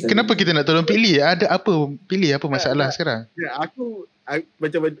 Tapi kenapa kita nak tolong pilih? Ada apa pilih apa masalah sekarang? Ya, aku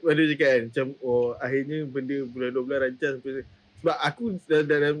macam mana cakap kan, macam akhirnya benda bulan 12 rancang sampai, sebab aku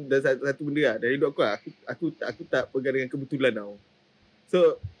dalam satu benda lah, dari hidup aku tak pegang dengan kebetulan tau.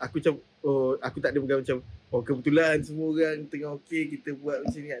 So aku macam aku tak ada pegang macam kebetulan semua orang tengah okey kita buat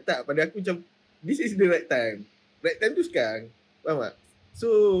macam ni. Tak, pada aku macam this is the right time. Right time tu sekarang. Faham tak? So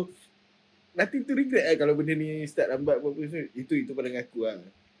nothing to regret lah kalau benda ni start lambat apa-apa. Itu pandangan aku lah.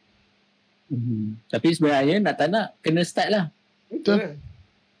 Tapi sebenarnya nak tak nak kena start lah. Betul lah.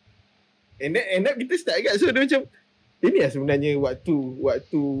 End up kita start agak. So dia macam ini lah sebenarnya waktu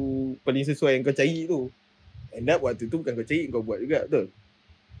paling sesuai yang kau cari tu. End up waktu tu bukan kau cari, kau buat juga, betul?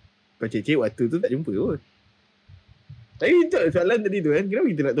 Kau cari waktu tu tak jumpa pun. Tapi soalan tadi tu kan, kenapa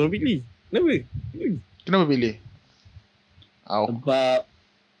kita nak tolong pilih? Kenapa pilih? Sebab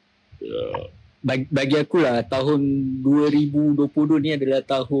bagi aku lah, tahun 2022 ni adalah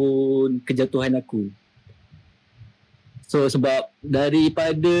tahun kejatuhan aku. So sebab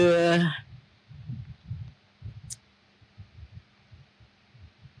daripada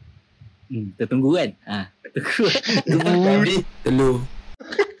tertunggu kan? Telur.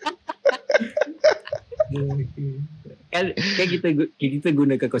 kan kita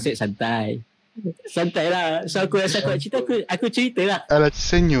gunakan konsep santai lah. So aku rasa aku nak cerita, aku cerita lah. Alah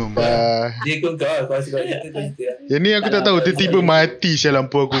senyum bah. Dia kau rasa kau cerita lah. Yang ni aku tak tahu, tiba-tiba mati sial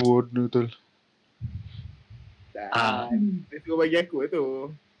lampu aku betul. Dia suruh bagi aku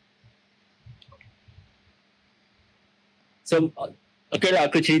tu. So okay lah,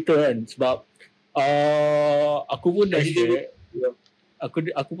 aku cerita kan. Sebab aku pun dah share,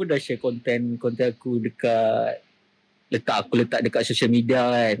 aku pun dah share konten aku dekat dekat social media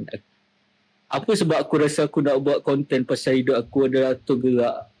kan. Apa sebab aku rasa aku nak buat konten pasal hidup aku adalah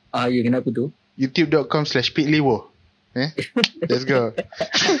tergerak. Ya kenapa tu? youtube.com/pitliwo. Let's go.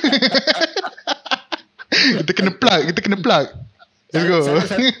 Kita kena plug. Let's go.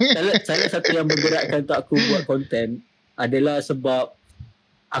 Salah satu yang menggerakkan untuk aku buat konten adalah sebab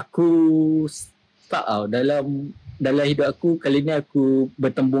aku tak tahu, dalam hidup aku kali ni aku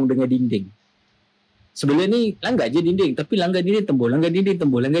bertembung dengan dinding. Sebelum ni langgar je dinding, tapi langgar dinding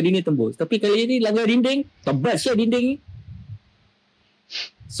tembus. Tapi kali ni langgar dinding, tebal siap dinding ni.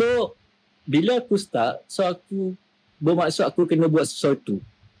 So bila aku start, so aku bermaksud aku kena buat sesuatu.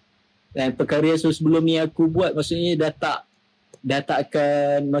 Dan perkara yang sebelum ni aku buat maksudnya dah tak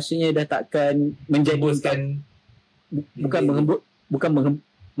akan menjadi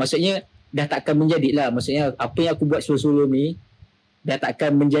maksudnya dah tak akan menjadi lah. Maksudnya apa yang aku buat sebelum ni dah tak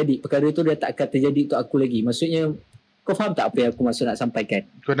akan menjadi, perkara tu dah tak akan terjadi untuk aku lagi. Maksudnya kau faham tak apa yang aku maksud nak sampaikan?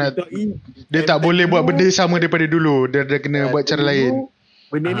 Dia tak boleh buat benda sama daripada dulu. Dia kena buat cara lain.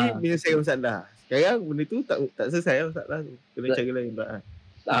 Benda ni menyelesaikan masalah. Sekarang benda tu tak selesai masalah tu. Kena cara lain pula.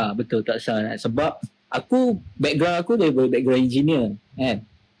 Betul, tak salah. Sebab background aku dari background engineer kan.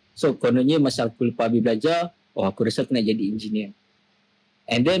 So kononnya masa aku lepas habis belajar, aku rasa aku nak jadi engineer.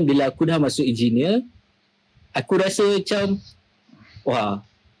 And then bila aku dah masuk engineer, aku rasa macam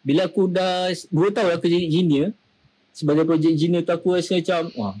bila aku dah 2 tahun aku jadi engineer, sebagai project engineer tu aku rasa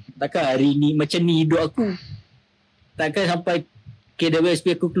macam takkan hari ni macam ni hidup aku. Takkan sampai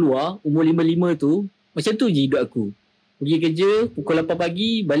KWSP aku keluar umur 55 tu macam tu je hidup aku. Pergi kerja pukul 8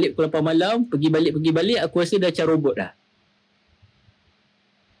 pagi, balik pukul 8 malam, pergi balik, aku rasa dah macam robot dah.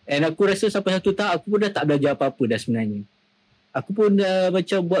 And aku rasa sampai satu tahap aku pun dah tak belajar apa-apa dah sebenarnya. Aku pun dah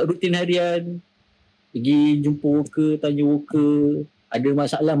macam buat rutin harian, pergi jumpa worker, tanya worker, ada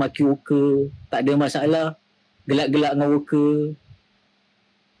masalah maki worker, tak ada masalah gelak-gelak dengan worker.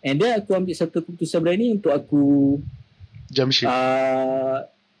 And then aku ambil satu keputusan berani untuk aku jump ship,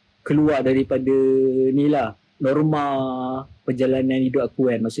 keluar daripada ni lah norma perjalanan hidup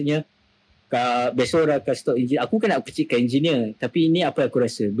aku kan. Maksudnya biasa orang akan stop engineer. Aku kan nak kecilkan engineer. Tapi ini apa aku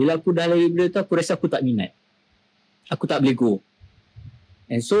rasa. Bila aku dah lari benda tu, aku rasa aku tak minat. Aku tak boleh go.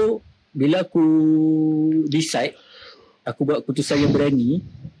 And so, bila aku decide, aku buat keputusan yang berani.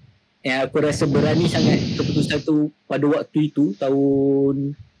 And aku rasa berani sangat keputusan tu pada waktu itu,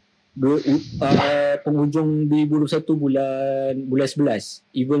 tahun penghujung 2021 bulan 11.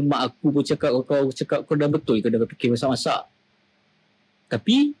 Even mak aku pun cakap, kau dah betul, kau dah fikir masak-masak.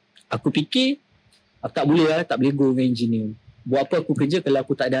 Tapi aku fikir aku tak boleh go dengan engineer. Buat apa aku kerja kalau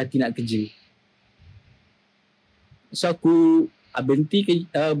aku tak ada hati nak kerja. So aku berhenti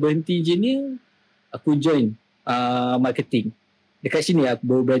engineer, aku join marketing. Dekat sini aku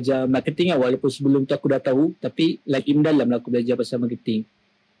baru belajar marketing walaupun sebelum tu aku dah tahu, tapi lagi mendalam lah aku belajar pasal marketing.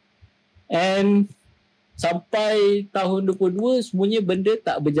 And sampai tahun 22 semuanya benda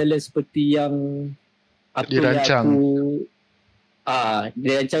tak berjalan seperti yang apa dirancang. Yang aku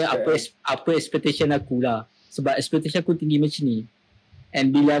dirancang apa expectation aku lah. Sebab expectation aku tinggi macam ni.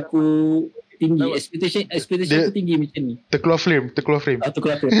 And bila aku tinggi expectation aku tinggi macam ni. Terkeluar frame. Terkeluar frame.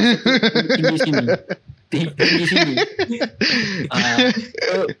 Tinggi sini. Tinggi sini.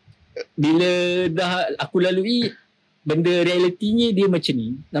 So, bila dah aku lalui benda realitinya dia macam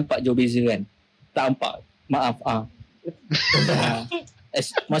ni, nampak jauh beza kan? Tak nampak. Maaf.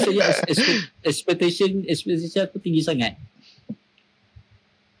 Maksudnya expectation aku tinggi sangat.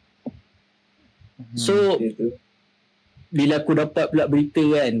 So bila aku dapat pula berita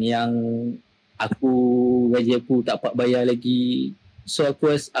kan yang gaji aku tak dapat bayar lagi, so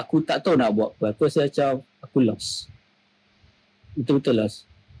aku tak tahu nak buat apa. Aku rasa macam aku lost. Betul-betul lost.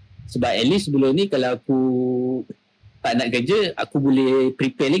 Sebab at least sebelum ni kalau aku tak nak kerja, aku boleh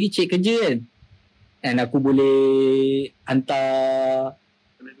prepare lagi cek kerja kan. And aku boleh hantar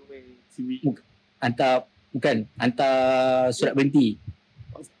surat berhenti.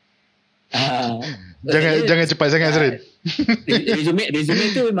 Jangan cepat sangat Azrin. Resume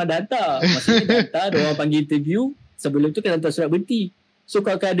tu memang dah hantar. Maksudnya dah hantar, diorang panggil interview. Sebelum tu kan hantar surat berhenti. So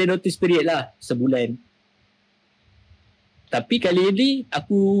kau akan ada notice period lah, sebulan. Tapi kali ini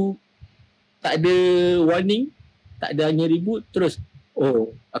aku tak ada warning, tak ada hanya ribut, terus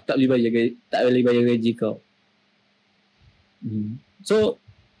aku tak boleh bayar gaji kau. So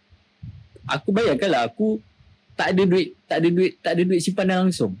aku bayangkanlah aku tak ada duit simpanan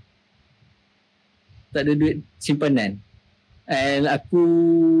langsung. Tak ada duit simpanan. And aku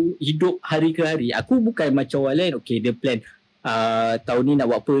hidup hari ke hari. Aku bukan macam orang lain, okay dia plan tahun ni nak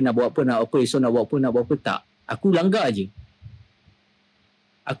buat apa, esok nak buat apa, tak. Aku langgar je.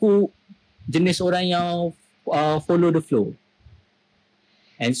 Aku jenis orang yang follow the flow.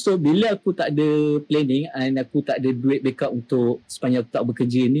 And so bila aku tak ada planning and aku tak ada duit backup untuk sepanjang aku tak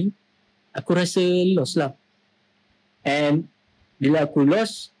bekerja ni, aku rasa lost lah. And bila aku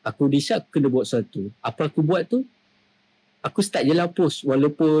lost, aku decide aku kena buat sesuatu. Apa aku buat tu? Aku start je lah post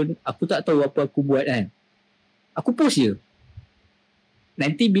walaupun aku tak tahu apa aku buat kan. Aku post je.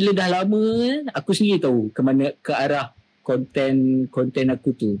 Nanti bila dah lama, aku sendiri tahu ke arah konten aku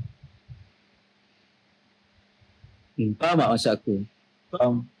tu. Faham tak maksud aku?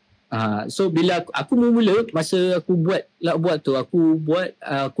 Faham. So bila aku mula masa aku buat tu,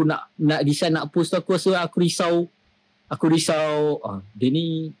 aku nak decide nak post tu, aku rasa aku risau dia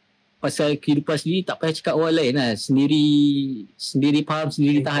ni pasal kehidupan sendiri tak payah cakap orang lain lah, sendiri faham,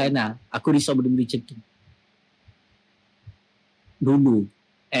 sendiri tahan lah. Aku risau benda-benda macam tu dulu.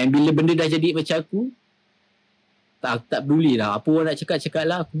 And bila benda dah jadi macam aku, tak peduli lah apa orang nak cakap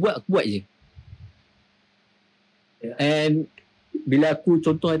lah, aku buat je. And bila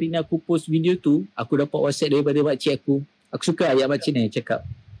contoh hari ni aku post video tu, aku dapat WhatsApp daripada makcik aku. Aku suka ayat makcik ni cakap.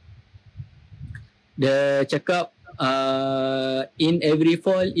 Dia cakap in every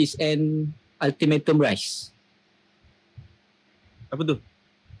fall is an ultimatum rise. Apa tu?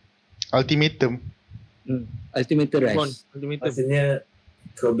 Ultimatum. Ultimatum rise. Maksudnya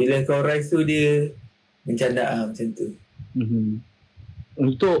bila kau rise tu dia mencanda macam tu.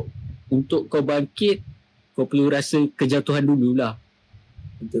 Untuk kau bangkit, kau perlu rasa kejatuhan dululah.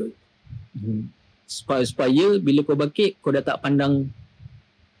 Betul. Supaya bila kau bangkit, kau dah tak pandang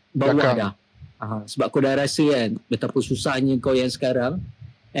bawah belakang dah. Sebab kau dah rasa kan betapa susahnya kau yang sekarang.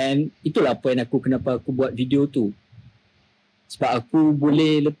 And itulah kenapa aku buat video tu. Sebab aku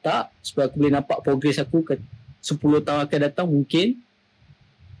boleh letak, sebab aku boleh nampak progress aku ke 10 tahun akan datang mungkin.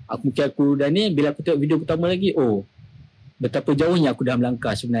 Aku dah ni, bila aku tengok video pertama lagi, betapa jauhnya aku dah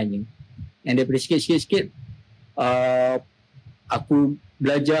melangkah sebenarnya. And daripada sikit-sikit aku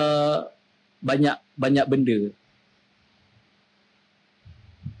belajar banyak benda.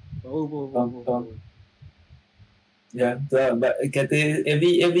 Ya, betul lah. Kata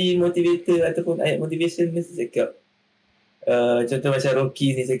every motivator ataupun ayat motivation mesti cakap. Contoh macam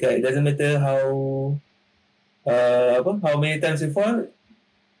Rocky ni cakap, it doesn't matter how many times you fall.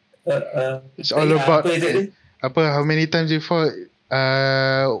 It's all about apa how many times you fall.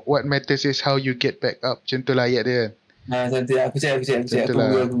 What matters is how you get back up. Contohlah ayat dia kan. Contoh aku cakap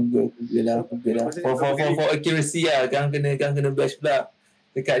Google lah. For accuracy lah. Kang kena blush pula.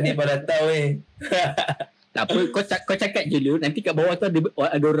 Dekat ni pada tahu ni. Tak apa, kau cakap je dulu. Nanti kat bawah tu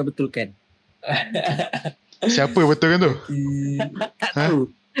ada orang betulkan. Siapa betulkan tu? Tak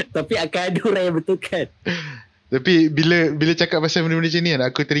tahu. Tapi akan ada orang yang betulkan. Tapi bila cakap pasal benda-benda macam ni kan,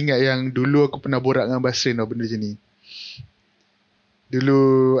 aku teringat yang dulu aku pernah borak dengan Basrin tau benda macam ni. Dulu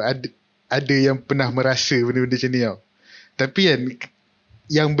ada yang pernah merasa benda-benda macam ni tau. Tapi kan,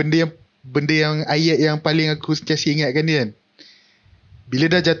 yang benda yang ayat yang paling aku sentiasa ingatkan ni kan,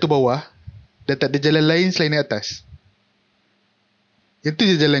 bila dah jatuh bawah, dah tak ada jalan lain selain naik atas. Yang tu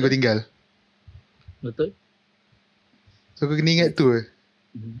je jalan kau tinggal. Betul. So aku kena ingat tu.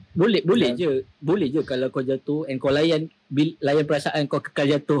 Boleh je kalau kau jatuh and kau layan perasaan kau kekal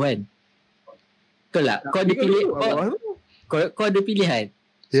jatuh kan. Betul tak? Kau ada pilih kau ada pilihan.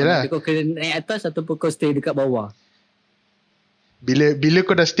 Yalah. Kau kena naik atas ataupun kau stay dekat bawah. Bila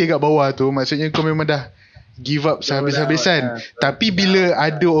kau dah stay kat bawah tu, maksudnya kau memang dah give up sehabis-habisan. Tapi bila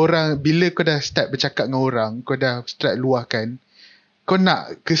ada orang, bila kau dah start bercakap dengan orang, kau dah start luahkan, kau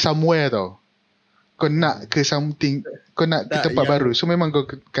nak ke somewhere tau. Kau nak ke something, kau nak ke tempat baru. So memang kau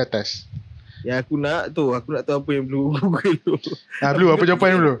ke atas. Yang aku nak tahu apa yang perlu Google tu. Blue, apa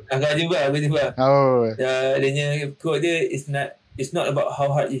jawapan dulu? Aku jumpa. Oh. Adanya quote dia, it's not about how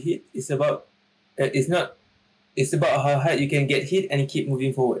hard you hit, it's about how hard you can get hit and keep moving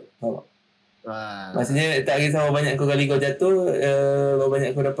forward. Faham? Maksudnya tak kisah berapa banyak kali kau jatuh, berapa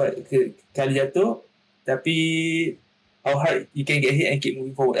banyak kau dapat kali jatuh, tapi how hard you can get hit and keep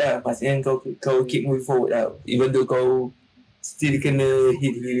moving forward lah. Maksudnya kau keep moving forward lah, even though kau still kena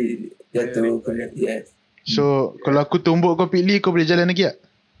hit jatuh. Yes. So kalau aku tumbuk kau pilih, kau boleh jalan lagi tak?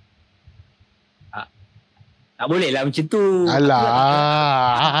 Tak boleh lah macam tu. Alah.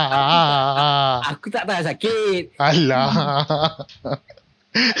 Aku tak tahan sakit. Alah.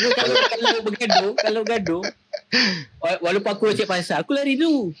 Kalau gaduh, walaupun aku cek pasal, aku lari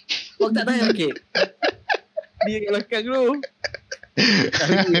dulu. Aku tak tahan sakit. Dia kat belakang dulu.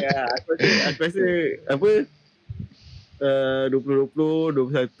 Aku rasa apa 2020,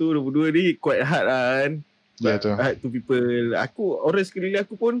 21, 22 ni quite hard lah kan. Hard to people. Orang sekeliling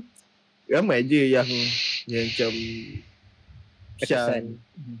aku pun ramai je yang macam terkesan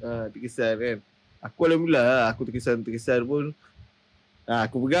kan. Aku alhamdulillah aku terkesan pun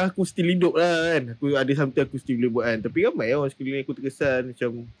aku pegang, aku still hidup lah kan. Aku ada something aku still boleh buat kan. Tapi ramai orang sekeliling aku terkesan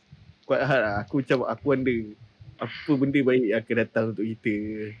macam quite hard lah. Aku wonder apa benda baik yang akan datang untuk kita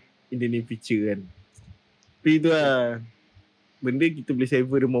in the near future kan. Tapi tu lah benda kita boleh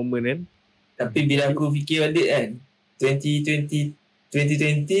savor the moment kan. Tapi bila aku fikir balik kan, 2020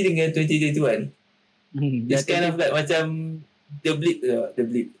 dengan 2021, it's kind of like macam the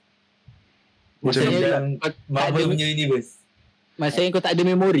blip. Macam dalam Marvel punya universe. Maksudnya kau tak ada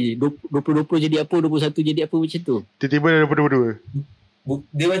memori. 2020 jadi apa, 21 jadi apa macam tu. Tiba-tiba dah 22.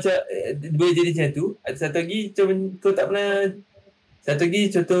 Dia macam boleh jadi macam tu. Ada satu lagi macam kau tak pernah. Satu lagi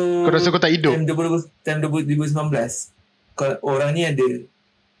contoh, kau rasa kau tak hidup time 2019 orang ni ada.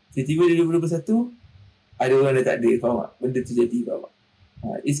 Tiba-tiba di 2021 ada orang dah tak ada. Faham tak? Benda tu jadi. Faham tak?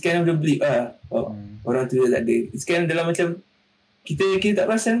 It's kind of the blip lah. Orang tu dah tak ada. It's kind of dalam macam kita tak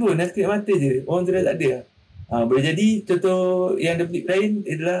perasan pun. Nak kelip mata je, orang tu dah tak ada lah. Boleh jadi contoh yang the blip lain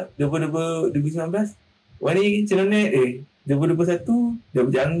adalah 2019 orang ni celonet 2021 dia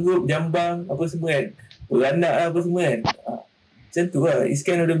berjanggup, jambang apa semua kan, beranak lah apa semua kan. Macam tu lah. It's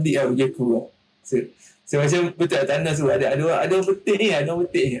kind of the blip lah bagi aku lah. So macam betul lah tanah tu ada orang petik ni, ada orang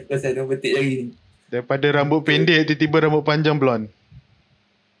petik ni. Pasal ada orang petik lagi ni. Daripada rambut pendek tiba-tiba rambut panjang blonde.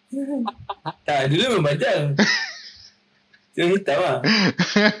 Tak, dulu memang panjang. Cuma hitam lah.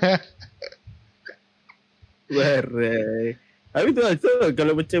 Barai. Habis tu lah. So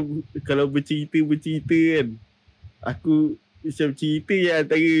kalau bercerita kan, aku macam cerita yang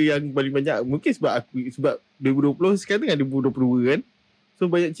antara yang paling banyak mungkin sebab 2020 sekarang kan 2022 kan.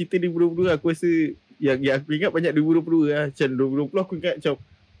 So banyak cerita 2022 aku rasa yang aku ingat banyak 2022 lah. Macam 2020 aku ingat macam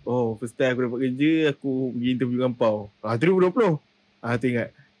first time aku dapat kerja, aku pergi interview dengan Pau. 2020. Tu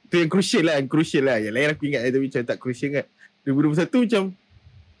ingat. Tu yang crucial lah. Yang lain aku ingat tapi macam tak crucial kan. 2021 macam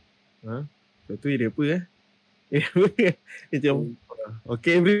tu dia apa macam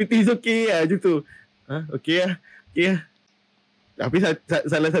okay, everything is okay lah macam tu. Okay lah. Tapi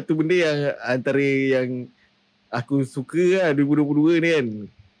salah satu benda yang antara yang aku suka lah 2022 ni kan.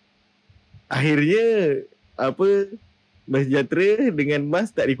 Akhirnya Mas Sejahtera dengan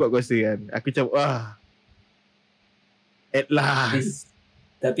Mas tak record kuasa kan. Aku macam at last.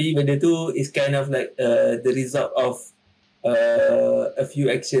 Tapi benda tu is kind of like the result of a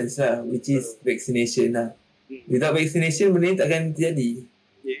few actions lah, which is vaccination lah. Without vaccination benda ni takkan terjadi.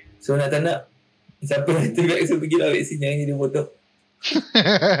 So nak tak nak, siapa yang tervaksin pergilah vaksin, jangan jadi bodoh.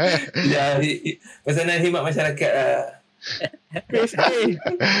 Ya, pesanan khidmat masyarakat lah.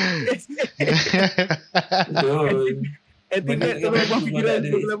 Betul. Etimet tolong ubah fikiran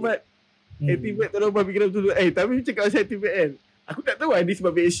betul selamat. Etimet tolong ubah fikiran betul. Tapi cakap pasal etimet kan, aku tak tahu ni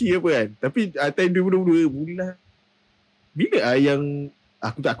sebab vaksin apa kan. Tapi time 2022 bulan bila yang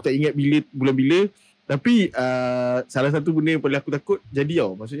aku tak ingat bulan bila. Tapi salah satu benda yang paling aku takut jadi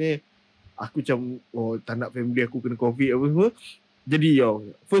tau. Maksudnya aku macam tak nak family aku kena COVID apa semua. Jadi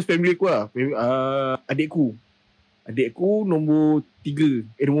first family aku lah, Adikku nombor 3,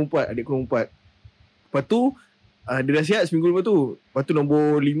 nombor 4, adikku nombor 4. Lepas tu dia dah sihat seminggu lepas tu. Lepas tu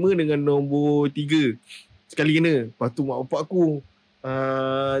nombor 5 dengan nombor 3 sekali kena. Lepas tu mak bapak aku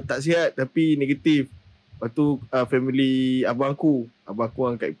tak sihat tapi negatif. Lepas tu family abang aku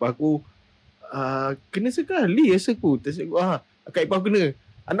dengan kak ipar aku kena sekali rasa aku. Kak ipar aku kena.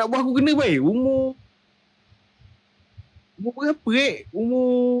 Anak buah aku kena baik. Umur berapa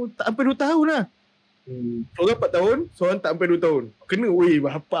Umur tak sampai 2 tahun lah. Seorang 4 tahun, seorang tak sampai 2 tahun. Kena,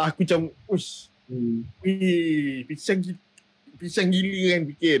 bapak aku macam, pisang gila kan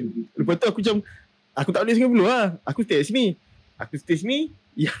fikir. Lepas tu aku macam, aku tak boleh singgah dulu lah. Aku stay kat sini.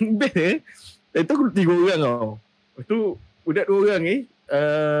 Yang best Lepas tu aku 3 orang tau. Lepas tu, budak 2 orang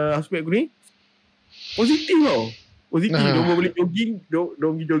housemate aku ni, positif tau. Positif, diorang balik jogging,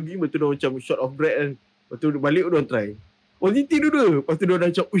 diorang pergi jogging, lepas tu diorang macam short of breath kan. Lepas tu balik diorang try. Positif dua-dua. Lepas tu diorang dah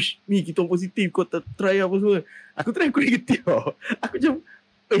macam, ni kita orang positif, kau try apa semua. Aku try, aku negatif tau. Aku macam,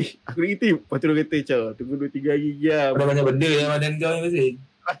 aku negatif. Lepas tu diorang kata macam, tunggu 2-3 hari je lah. Ada banyak benda yang badan kau ni masih.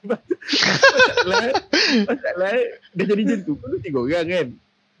 Masalah, dah jadi macam tu. Kau 3 orang kan.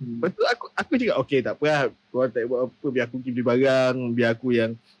 Lepas tu aku cakap, okay tak apa lah. Korang tak buat apa, biar aku pergi beli barang, biar aku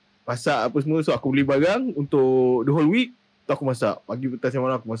yang masak apa semua. So aku beli barang untuk the whole week. Tu aku masak. Pagi, petang, siang,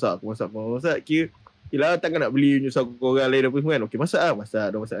 malam aku masak. Kira yelah, takkan nak beli nyusah korang lain apa semua kan. Okay, masak lah.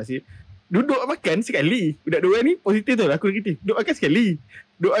 Diorang masak nasi. Duduk makan sekali. Budak 2 orang ni positif tau. Aku negatif. Duduk makan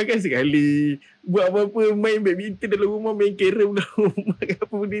sekali. Buat apa-apa, main badminton dalam rumah, main carrom dalam rumah,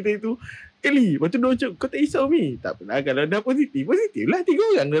 apa benda tu. Sekali. Lepas tu diorang macam, kau tak risau Mi? Tak pernah. Kalau dah positif lah 3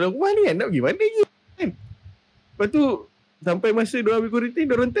 orang dalam rumah ni kan. Nak pergi mana je kan. Lepas tu, sampai masa diorang ambil quarantine,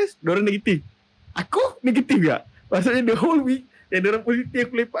 diorang test, diorang negatif. Aku negatif tak? Maksudnya the whole week, yang diorang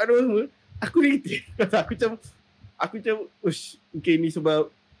positif, aku lepak diorang semua, aku negatif. Aku macam, mungkin ni sebab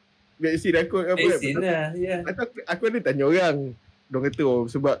vaksin aku apa. Vaksin lah, ya. Aku ada tanya orang. Diorang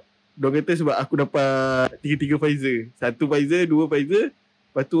kata sebab aku dapat 3 Pfizer. 1 Pfizer, 2 Pfizer.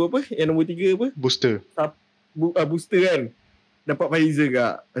 Lepas tu apa? Yang nombor 3 apa? Booster. Booster kan. Dapat Pfizer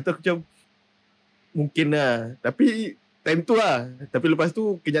kak. Lepas tu aku macam, mungkin lah. Tapi time tu lah. Tapi lepas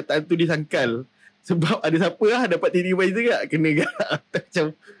tu kenyataan tu disangkal. Sebab ada siapa lah dapat 3 Pfizer kak. Kena kak. Macam,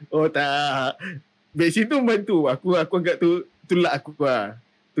 tak. Vaksin tu membantu. Aku agak tulak aku lah.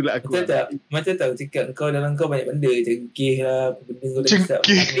 Macam tahu cakap kau dalam kau banyak benda. Cengkih lah. Benda kau dah hisap.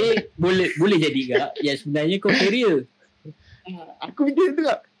 Boleh jadi kak. Yang sebenarnya kau carrier. Aku fikir tu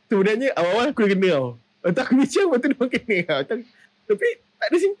kak. Sebenarnya awal-awal aku dah kena tau. Lepas tu aku bincang, lepas tu dia orang kena tau. Tapi tak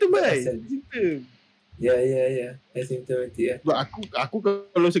ada simptom lah. Simptom. Ya. Asymptomatic lah. Sebab aku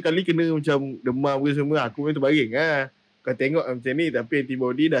kalau sekali kena macam demam ke semua, aku memang terbaring lah. Kau tengok macam ni, tapi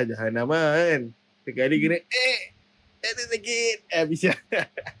antibody dah jahanam lah kan. Sekali kena, tak ada sakit. Habis lah.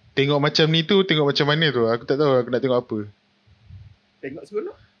 Tengok macam ni tu, tengok macam mana tu? Aku tak tahu aku nak tengok apa. Tengok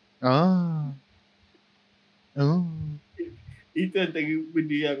seronok. Itu antara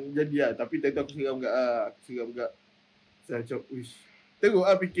benda yang jadi lah. Tapi tentu aku seram agak lah. Saya macam, teruk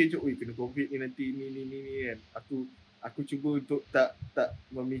lah fikir macam, kena COVID ni nanti ni kan. Aku cuba untuk tak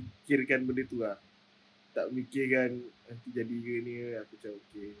memikirkan benda tu lah. Tak memikirkan nanti jadi ke ni. Aku macam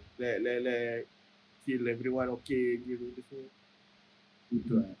okay. Let feel everyone okay gitu semua.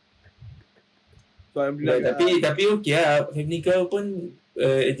 Itu lah. So alhamdulillah. Tapi okay lah. Family kau pun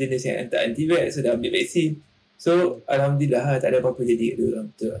jenis yang tak anti-vax, sudah ambil vaksin. So alhamdulillah tak ada apa-apa jadi kat diorang.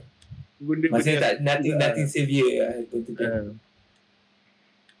 Betul lah. Maksudnya nothing severe lah.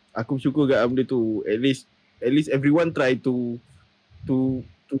 Aku bersyukur kat benda tu. At least everyone try to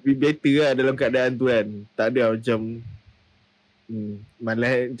be better lah dalam keadaan tu kan. Tak ada macam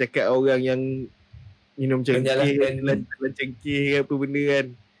malah cakap orang yang minum cengkeh ke apa benda kan.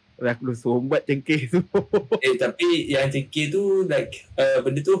 Aku dah sombat cengkeh tu. Tapi yang cengkeh tu like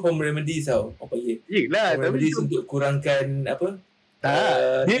benda tu home remedies tau. Apa panggil? Yelah, Home remedies untuk kurangkan apa?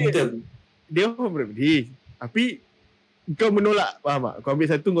 Symptom. Dia home remedy. Tapi kau menolak, faham tak? Kau ambil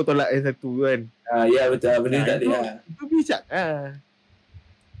satu, kau tolak yang satu kan. Ya betul, benda tak ada lah. Itu bijak lah.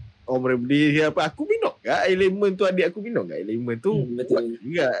 Home remedy apa? Aku minum kat air lemon tu, adik aku minum kat air lemon tu. Betul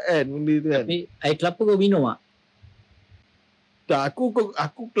juga kan benda tu kan. Tapi air kelapa kau minum tak? Tak,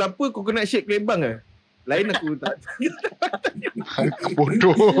 aku kelapa kau kena shake kelebang lah. Lain aku tak. Aku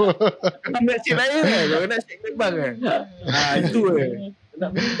bodoh. Kau nak shake lain lah. Kau nak shake kelebang lah. Itu lah. Nak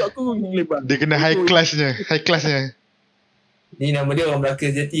minta aku kelebang. Dia kena high classnya. Ni nama dia orang Melaka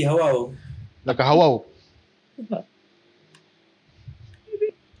sejati, Hawau. Melaka Hawau.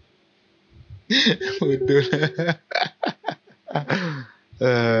 Betul.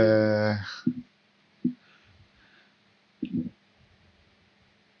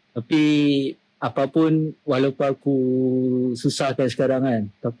 Tapi apapun, walaupun aku susahkan sekarang kan,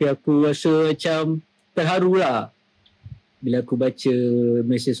 tapi aku rasa macam terharu lah bila aku baca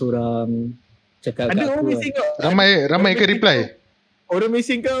mesej orang cakap ada kat orang aku mesej kau. Ramai ke reply? Orang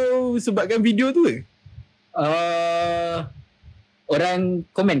mesej kau sebabkan video tu ke? Orang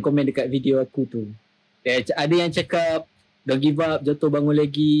komen dekat video aku tu. Ada yang cakap don't give up, jatuh bangun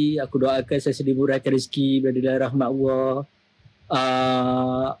lagi, aku doakan saya dimurahkan rezeki berada dalam rahmat Allah.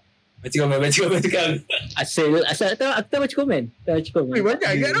 Baca komen. Asal aku tak baca komen. Banyak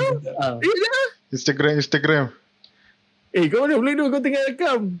agak tu. Instagram. Kau mana boleh tu, kau tengah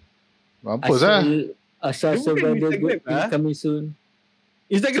rakam. Mampus lah. Asal Dia bukan brother Instagram good will coming soon.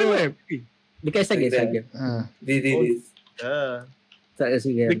 Instagram kan? Dekat Instagram. Diri. Tak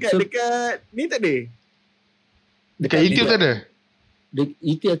Instagram. Dekat ni tak ada? Dekat YouTube tak ada?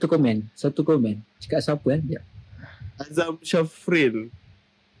 Itu satu komen. Cakap siapa kan? Ya. Azam Syafril.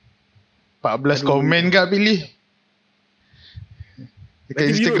 14 komen kat pilih. Dekat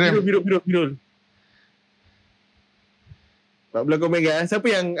Instagram. Birul. 14 komen kan? Siapa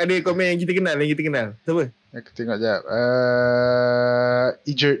yang ada komen yang kita kenal? Siapa? Aku tengok sekejap.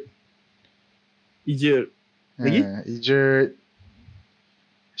 Ijert. Lagi? Ijert.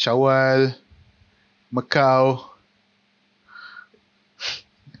 Syawal. Mekau.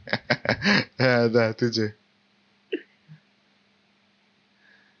 Dah tu je.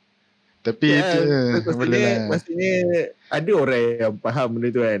 Tapi itu maksudnya ada orang yang faham benda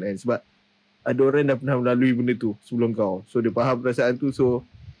tu kan. Sebab ada orang yang dah pernah melalui benda tu sebelum kau. So dia faham perasaan tu. So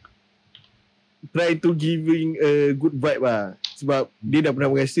try to giving a good vibe lah. Sebab dia dah pernah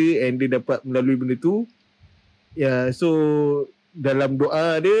merasa and dia dapat melalui benda tu. So dalam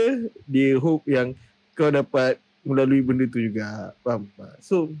doa dia hope yang kau dapat melalui benda tu juga. Faham?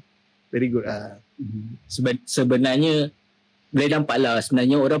 So very good lah. Sebenarnya boleh nampak lah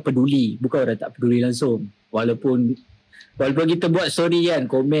sebenarnya orang peduli, bukan orang tak peduli langsung. Walaupun kita buat story kan,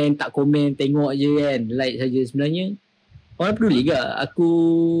 komen tak komen, tengok je kan, like saja, sebenarnya orang peduli ke. Aku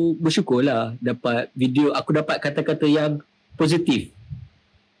bersyukur lah dapat video, aku dapat kata-kata yang positif.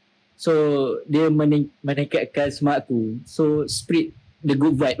 So dia meningkatkan semangat aku. So spread the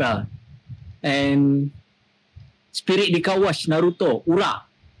good vibe lah. And spirit di kawash Naruto urak.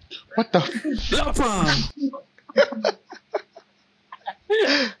 What the Lama.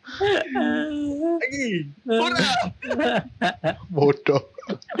 Lagi. Orang. bodoh.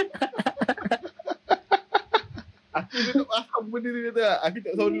 Aku tak faham benda tu kata. Aku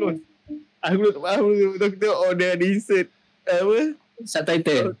tak solos. Aku tak faham benda tu. Aku tengok dia ada insert apa?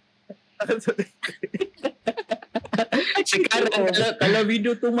 Subtitle. Sekarang kalau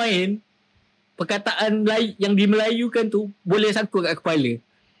video tu main, perkataan yang dimelayukan tu boleh sangkut kat kepala.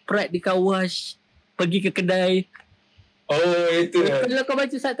 Pride di kawash, pergi ke kedai. Oh, itu lah. Kalau kau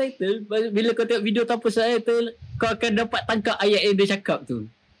baca subtitle, bila kau tengok video tanpa subtitle, kau akan dapat tangkap ayat yang dia cakap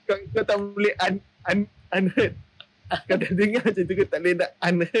tu. Kau tak boleh unheard. Kau dah dengar macam tu, kau tak boleh nak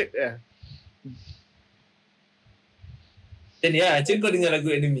unheard lah. Macam ni lah, macam kau dengar lagu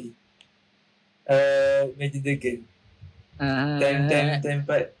enemy. Magic Dragon. Time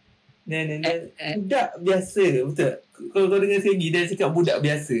part. Budak biasa, betul. Kau dengar sekali dia cakap budak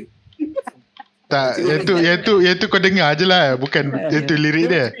biasa. Tak, yang tu kau dengar je lah. Bukan itu lirik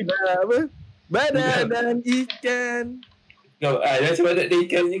dia. Apa? Badan dan ikan. Macam badan dan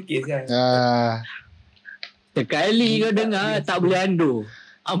ikan punya kes kan. Sekali kau dengar, tak boleh undo.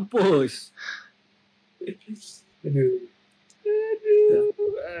 Ampus. Aduh.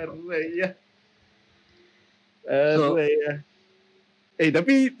 Arwah.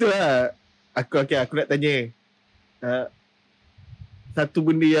 Tapi tu lah. Aku nak tanya. Satu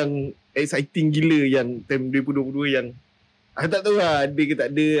benda yang exciting gila yang time 2022 yang Aku tak tahu lah ada ke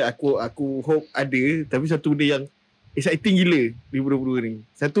tak ada. Aku hope ada. Tapi satu benda yang exciting gila 2022 ni.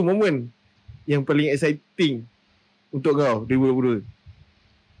 Satu momen yang paling exciting untuk kau 2022.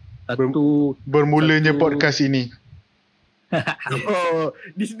 Bermulanya podcast ini. Oh,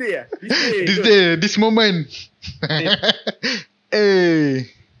 this day lah. This moment.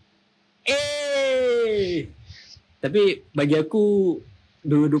 Tapi bagi aku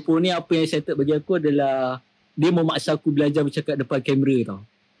 2020 ni apa yang excited bagi aku adalah dia memaksa aku belajar bercakap depan kamera tau.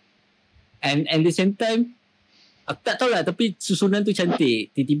 And at the same time aku tak tahulah tapi susunan tu cantik.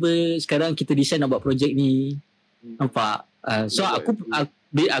 Tiba-tiba sekarang kita decide nak buat projek ni. Nampak? So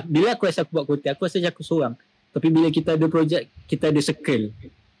bila aku rasa aku buat konten, aku rasa macam aku seorang. Tapi bila kita ada projek, kita ada circle.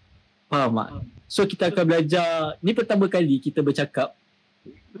 Faham tak? So kita akan belajar. Ni pertama kali kita bercakap.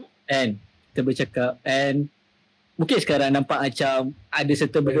 And mungkin sekarang nampak macam ada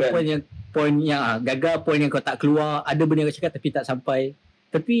certain benda point yang gagal, point yang kau tak keluar. Ada benda yang kau cakap tapi tak sampai.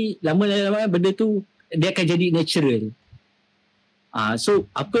 Tapi lama-lama benda tu dia akan jadi natural. So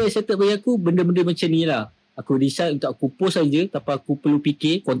apa yang settle bagi aku, benda-benda macam ni lah. Aku decide untuk aku post saja tanpa aku perlu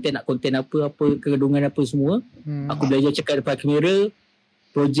fikir konten apa kegandungan apa semua. Aku belajar cakap depan kamera.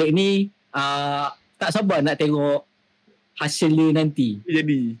 Projek ni tak sabar nak tengok hasil dia nanti.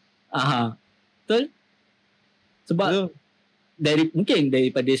 Jadi. Betul? Sebab mungkin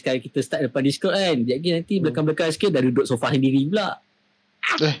daripada sekarang kita start depan Discord kan. Jadi nanti belakang-belakang sikit dah duduk sofa sendiri pula.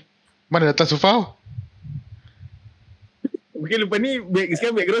 Mana datang sofa? Mungkin lepas ni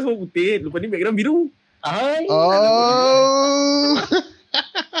sekarang background semua putih. Lepas ni background biru. Oh.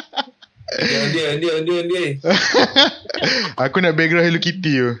 Dia. Aku nak background Hello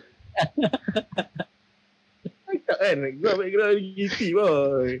Kitty tu. Tak kan? Buat background Hello Kitty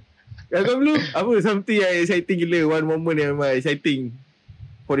boy. Kau dulu apa something yang exciting gila, one moment yang memang exciting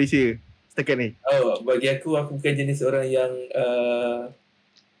for this year setakat ni? Bagi aku bukan jenis orang yang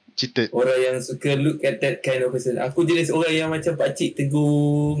cheated. Orang yang suka look at that kind of person. Aku jenis orang yang macam pakcik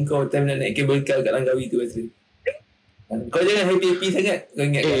tegur kau time nak naik kabel car kat Langkawi tu rasa. Kau jangan happy sangat. Kau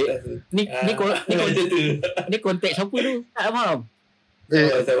ingat kat atas tu. Ni konteks siapa tu? Tak faham.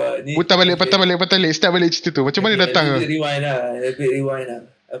 Sabar. Putar balik. Start balik cerita tu. Macam mana datang? Rewind lah.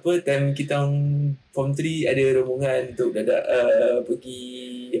 Apa time kita form 3 ada rombongan untuk dadak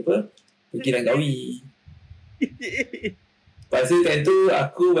pergi Langkawi. Lepas tu time tu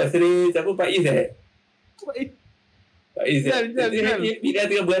aku pasal siapa Pak Iz Pak Iz dia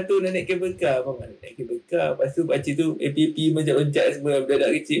tengah beratur nak naik kabel car. Apa nak naik kabel car. Lepas tu pakcik tu APP loncat semua.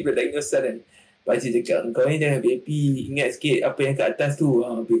 Budak kecil, budak ingosan kan. Pakcik cakap kau ni jangan APP. Ingat sikit apa yang kat atas tu.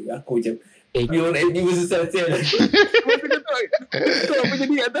 Aku macam orang nak APP susah sial. Kau apa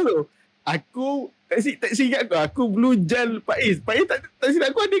jadi kat atas tu? Aku tak ingat aku blue jal Pak Iz tak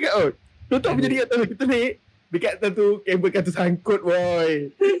silap aku ada kat out. Kau tahu apa jadi kat atas tu? Kita naik dekat atas tu kabel kat tu sangkut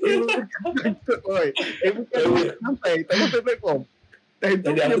boy. Bukan sampai tak sampai platform.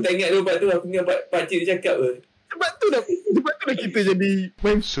 Jadi aku tak ingat lepas tu aku dengan pakcik dia cakap Sebab tu dah kita jadi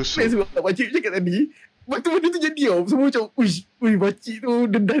main susu. Sebab pakcik cakap tadi. Lepas tu benda tu jadi semua macam pakcik tu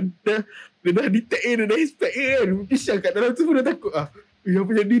dia dah detect dia dah expect kan. Kisah kat dalam tu pun dah takut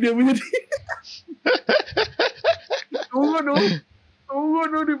apa jadi Tunggu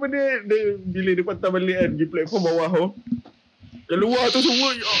daripada bila dia patah balik kan di platform bawah tu. Keluar tu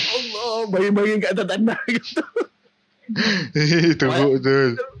semua ya Allah bayang-bayang kat atas tanah gitu. Teruk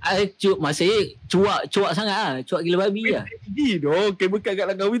betul. Masih cuak sangat cuak gila babi lah. Tinggi tu kabel kat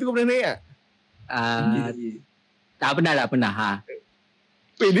Langkawi tu kau pernah naik tak? Tak pernah.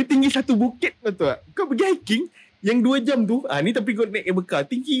 Dia tinggi satu bukit betul tak? Kau pergi hiking yang 2 jam tu ni tapi kau naik kabel car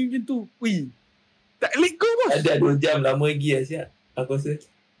tinggi macam tu. Tak let go bos. Ada 2 jam lama lagi lah siap. Aku rasa.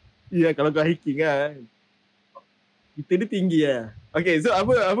 Ya kalau kau hiking kan. Kita dia tinggi lah. Okay so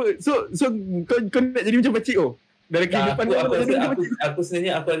so kau nak jadi macam pakcik dalam kehidupan aku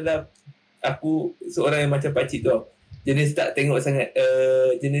sebenarnya aku seorang yang macam pakcik tu. Jenis tak tengok sangat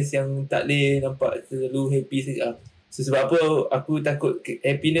jenis yang tak boleh nampak terlalu happy sangat. So, sebab apa aku takut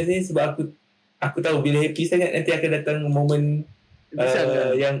happiness ni sebab aku tahu bila happy sangat nanti akan datang momen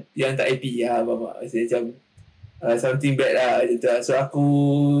yang tak happy macam something bad lah gitu. So aku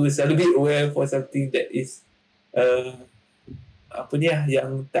selalu be aware for something that is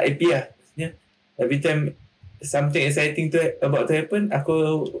yang tak happy lah maksudnya. Every time something exciting about to happen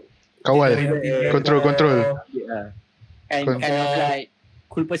aku kawal control kind of like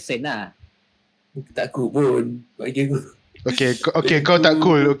cool person lah. Tak cool pun bagi aku. Okay, kau tak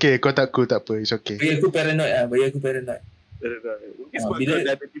cool. Okay, kau tak cool, tak apa. It's okay. Bagi aku paranoid. Mungkin sebab kau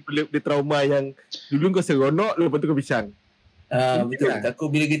dah ada trauma yang dulu kau seronok, lepas tu kau pisang. Betul. Takut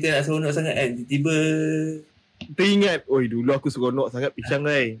bila kita nak seronok sangat kan, tiba-tiba teringat, oi dulu aku seronok sangat pisang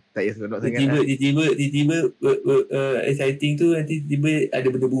kan. Tak payah seronok sangat. Tiba-tiba exciting tu nanti tiba ada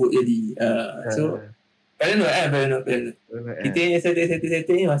benda buruk jadi. So paranoid. Kita yang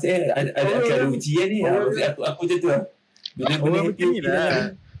exciting maksudnya ada ujian ni. Maksud aku macam tu lah. Orang macam ni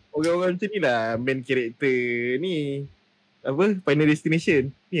lah. Orang-orang macam ni lah main karakter ni. Apa? Final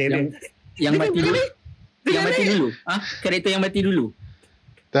Destination. Ni yang mati dulu. Yang mati dulu. Karakter yang mati dulu.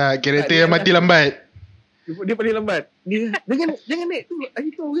 Tak, karakter yang mati lambat. Dia paling lambat. Dia jangan naik tu. Hari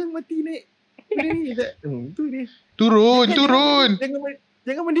tu orang mati naik. Ni tak. Tu dia. Turun.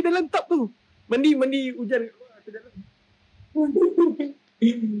 Jangan mandi dalam tub tu. Mandi hujan kat dalam. Bodoh.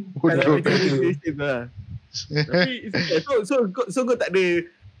 Tapi so kau tak ada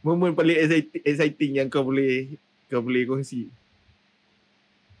momen paling exciting yang kau boleh kongsi?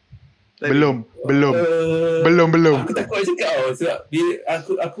 Belum. Aku takut nak cakap sebab bila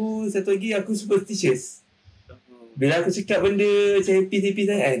aku satu lagi aku superstitious. Bila aku cakap benda macam happy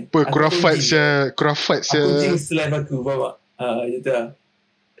sangat kan. Apa kurafat Aku jinx life aku, faham tak? Macam tu lah.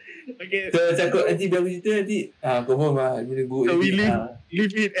 Okay. So takut nanti bila aku cerita nanti confirm lah benda buruk. So we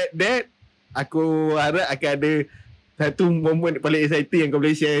leave it at that. Aku harap akan ada satu momen paling exciting yang kau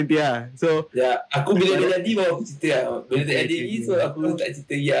boleh share nanti lah. So aku bila dia jadi baru aku cerita lah. Bila tak jadi ni so aku tak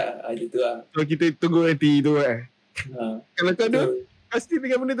cerita macam tu lah. So kita tunggu nanti tu lah. Kalau kau ada, pasti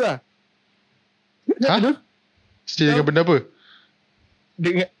dengan benda tu lah. Mesti dengan benda apa?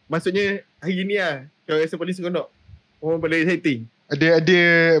 Maksudnya hari ni lah kau rasa paling seronok, momen paling exciting.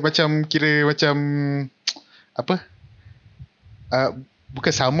 Ada macam kira macam apa?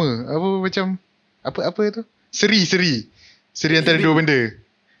 Bukan sama. Apa macam apa tu? Seri antara dua benda.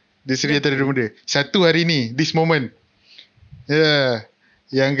 Dia seri antara dua benda. Satu hari ni, this moment.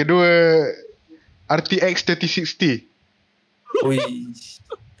 Yang kedua RTX 3060. Oi.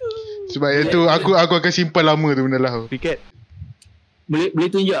 Sebab itu aku akan simpan lama tu benda lah. Tiket.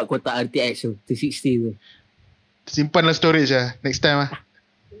 Boleh tunjuk tak kotak RTX tu 360 tu. Simpan dalam storage lah. Next time lah.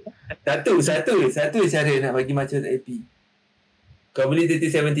 Satu cara nak bagi macam happy. Kau beli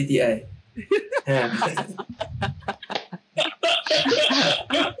 3070 Ti.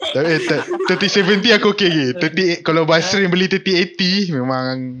 Tapi 3070 aku okay je. Kalau Basrin beli 3080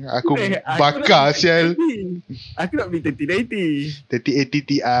 memang aku bakar sial. Aku nak beli 3080 Ti.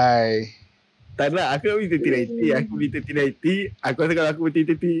 Tak nak, aku nak beli 3090. Aku beli 3090. Aku rasa kalau aku beli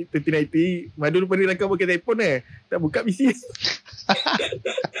 3090, madu lupa dia rakam pakai telefon tak buka PC.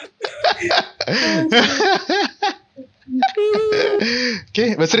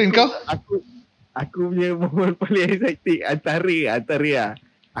 Okay, Basrin kau? Aku punya momen paling exciting antara lah.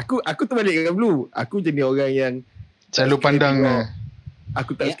 Aku terbalik dengan Blue. Aku jenis orang yang selalu pandang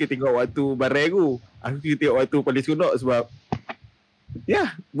aku tak suka tengok waktu barai aku. Aku suka tengok waktu paling seronok sebab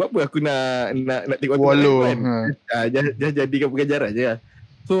buat apa aku nak tengok waktu kan. Just jadikan pengajaran je lah.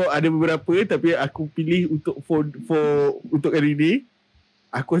 So ada beberapa tapi aku pilih untuk untuk hari ni.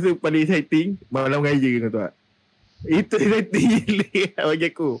 Aku rasa paling exciting malam raya kau tahu tak? Itu exciting bagi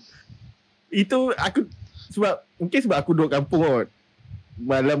aku. Itu aku mungkin sebab aku duduk kampung kot.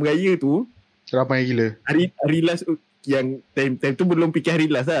 Malam raya tu ramai gila. Hari last yang time tu belum fikir hari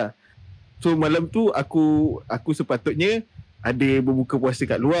last lah. So malam tu aku sepatutnya ada berbuka puasa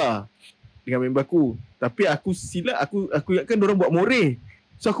kat luar dengan member aku. Tapi aku silap aku ingatkan diorang buat moreh.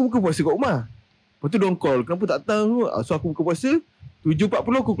 So aku buka puasa kat rumah. Lepas tu diorang call, kenapa tak tahu? So aku buka puasa 7.40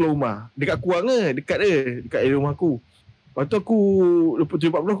 aku keluar rumah. Dekat Kuang dekat rumah aku. Lepas tu aku lepas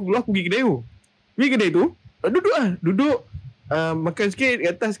 7.40 aku keluar, aku pergi kedai tu. Duduk makan sikit,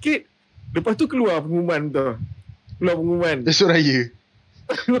 atas sikit. Lepas tu keluar pengumuman tu. Esok raya.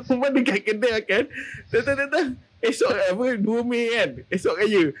 Pengumuman dekat kedai kan. Datang. Esok 2 Mei kan. Esok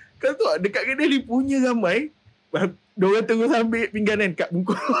raya. Kau tahu dekat kedai ni punya ramai. Diorang terus ambil pingganan kat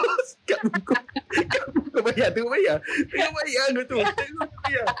bungkus. Bayar. Tengok bayar aku tu.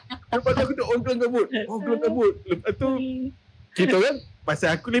 Lepas tu aku tu orang kelang kabut. Lepas tu kita kan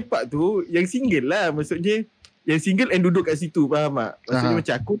pasal aku lepak tu yang single lah. Maksudnya yang single and duduk kat situ, faham tak? Maksudnya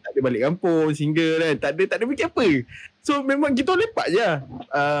macam aku tak ada balik kampung, single kan. Tak ada fikir apa. So memang kita lepak je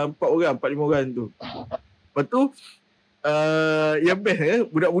 4 orang, 4-5 orang tu. Lepas tu yang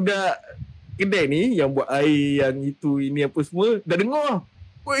best budak-budak kedai ni yang buat air, yang itu ini apa semua dah dengar.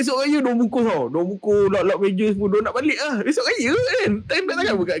 Esok raya diorang bungkus tau. Diorang bungkus lock meja semua. Diorang nak balik lah. Esok raya kan.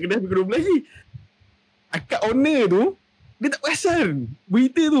 Takkan buka kedai pukul 12 lagi. Akak owner tu dia tak perasan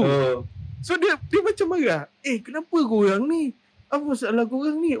berita tu. So dia macam marah. Kenapa korang ni? Apa masalah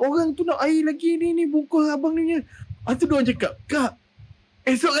korang ni? Orang tu nak air lagi ni bungkus abang ni. Tu diorang cakap, Kak,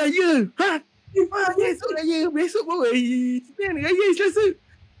 esok raya. Esok raya. Besok baru raya Selasa.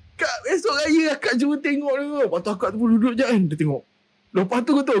 Kak, esok raya akak jumpa tengok ni. Lepas tu akak tu pun duduk je kan. Dia tengok. Lepas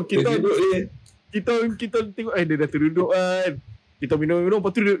tu kita tengok dia dah terduduk kan. Kita minum.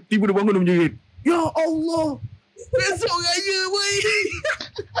 Lepas tu tiba dia bangun dia menjerit. Ya Allah. Esok raya boy.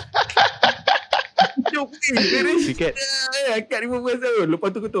 Jom ni. Akak 15 tahun.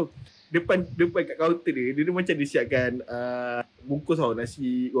 Lepas tu kata depan kat kaunter dia macam dia siapkan bungkus tau,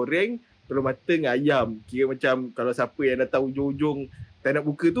 nasi goreng, telur mata dengan ayam. Kira macam kalau siapa yang datang ujung-ujung tak nak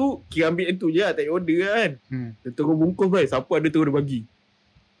buka tu, kira ambil yang tu je lah, tak order kan. Dia terus bungkus baik, siapa ada terus dia bagi.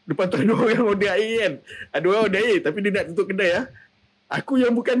 Lepas tu ada orang order air kan. Ada orang order air tapi dia nak tutup kedai lah. Aku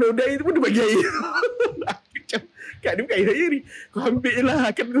yang bukan order air tu pun dia bagi air. Aku macam, Kak dia bukan air saya ni. Kau ambil je lah,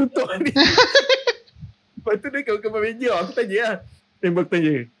 akan tutup ni. Lepas tu dia kawan-kawan meja, aku tanya lah. Tembak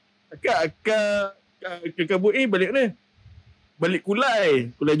tanya. Kak kabut balik mana? Balik Kulai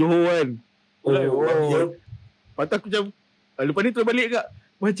Johor kan. Kulai Lepas tu aku macam, lepas ni terus balik Kak.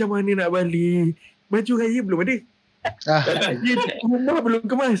 Macam mana nak balik? Baju raya belum ada. Rumah belum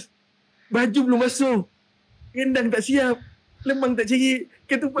kemas. Baju belum masuk. Rendang tak siap. Lemang tak cari.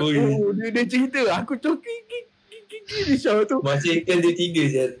 Kata dia cerita. Aku coki risau tu. Masih kan dia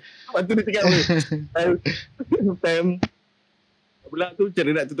 3 je. Lepas tu dia cakap time pula tu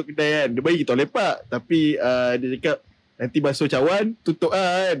cara nak tutup kedai kan. Dia bagi kita lepak. Tapi dia cakap nanti basuh cawan, tutup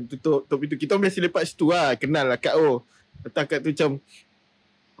kan. Tutup pintu. Kita biasa lepak situ lah. Kenal lah Kak Letak Kak tu macam,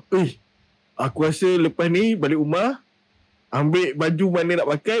 aku rasa lepas ni balik rumah, ambil baju mana nak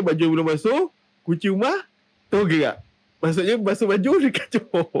pakai, baju belum basuh, kunci rumah, tahu ke Kak? Maksudnya basuh baju dekat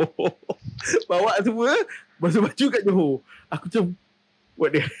Johor. Bawa semua, basuh baju kat Johor. Aku macam, buat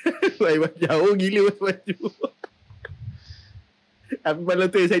dia. Jauh gila basuh baju. Tapi malam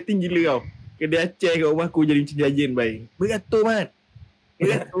tu exciting gila tau. Kedai Aceh kat rumah aku jadi macam jajan baik. Beratur Mat.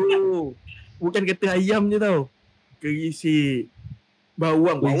 Beratur. Bukan kata ayam je tau. Kerisik.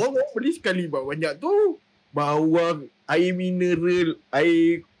 Bawang beli sekali banyak tu. Bawang, air mineral,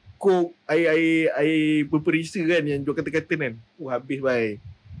 air kok, air berperisa kan yang jual kata-kata kan. Habis baik.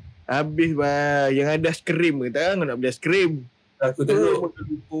 Yang ada es krim ke tak? Nak beli es krim. Aku tengok.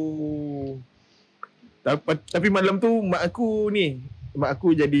 Tapi malam tu mak aku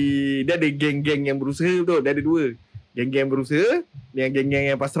jadi, dia ada geng-geng yang berusaha betul. Dia ada 2. Geng-geng berusaha dengan geng-geng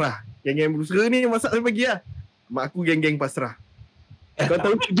yang pasrah. Geng-geng berusaha ni masak sampai pagi lah. Mak aku geng-geng pasrah. Kau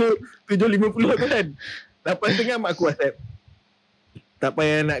tahu 7.50 tu kan. 8.30 mak aku WhatsApp. Tak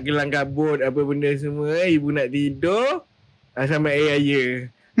payah nak gelang kabut apa benda semua. Ibu nak tidur. Sampai air raya.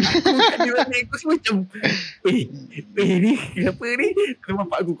 Aku semua macam ni kenapa ni? Kena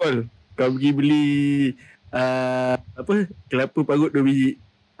bapak aku call. Kau pergi beli kelapa parut 2 biji.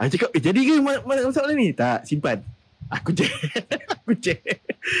 Cakap jadi ke masalah ni? Tak, simpan. Aku cek.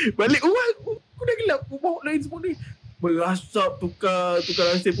 Balik rumah aku dah gelap. Rumah lain semua ni berasap, tukar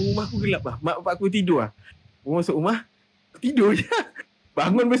lantai pun rumah aku gelap lah. Mak bapak aku tidur lah. Aku masuk rumah, tidur je.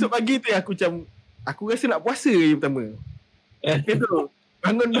 Bangun besok pagi tu aku macam, aku rasa nak puasa je pertama. Gitu.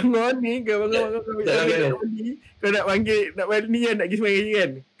 Bangun ni, kau bangun. Kau nak panggil, nak balik ni kan, nak pergi sembahyang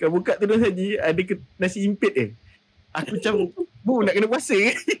kan. Kau buka tudung saji, ada nasi impit Aku macam, nak kena puasa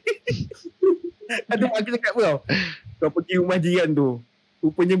ke? Aduh, aku cakap apa tau? Kau pergi rumah jiran tu.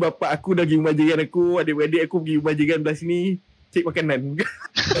 Rupanya bapak aku dah pergi rumah jiran aku, adik-beradik aku pergi rumah jiran belah sini, cek makanan.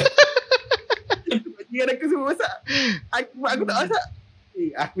 Jiran aku semua masak. Mak aku tak masak.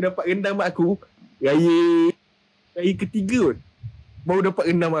 Aku dapat rendang mak aku. Raya ketiga pun. Baru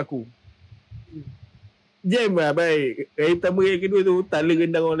dapat rendang mak aku. Jam lah baik. Raya pertama, raya kedua tu tala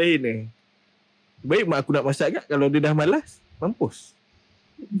rendang orang lain Baik mak aku nak masak kat. Kalau dia dah malas, mampus.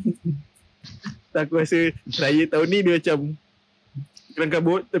 Aku rasa raya tahun ni dia macam kelang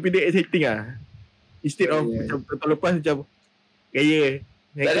kabut, tapi dia exciting lah. Instead of macam tahun lepas macam raya.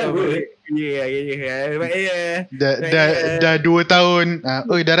 Dah 2 tahun.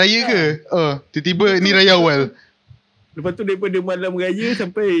 Dah raya ke? Tiba-tiba ni raya awal. Lepas tu daripada malam raya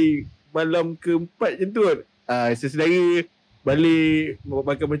sampai malam keempat macam tu kan. Sesedara balik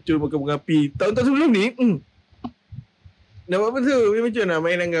makan mercun, makan bunga api. Tahun-tahun sebelum ni nak buat apa tu? Macam nak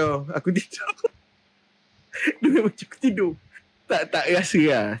main dengan kau. Aku tidur. Dia macam aku tidur. Tak rasa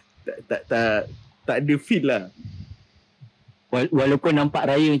lah. Tak ada feel lah. Walaupun nampak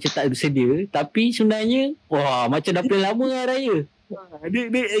raya macam tak bersedia, tapi sebenarnya macam dah plan lama lah raya.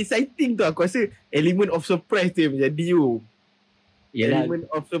 Dia exciting tu. Aku rasa element of surprise tu yang menjadi Yalah. Element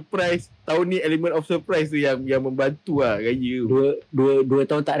of surprise. Tahun ni element of surprise tu yang membantu lah raya. Dua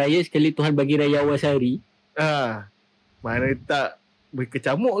tahun tak raya, sekali Tuhan bagi raya awal sehari. Mana tak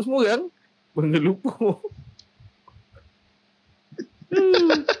berkecamuk semua orang. Mengelupuh.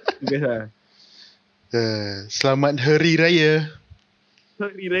 Selamat Hari Raya.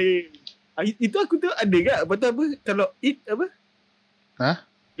 Hari Raya. Itu aku tu ada ke? Lepas tu apa? Kalau Eid apa?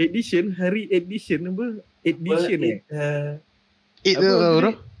 Edition, hari edition apa? Edition Eid tu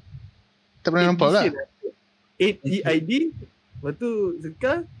bro. Tak pernah nampak lah. Eid EID. Lepas tu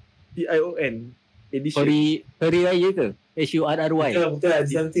Zekar TION. Edition. Hari Raya ke? HURRY. Bukan,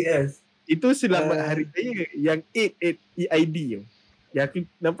 something else. Itu selamat hari raya yang 8 EID tu. Yang aku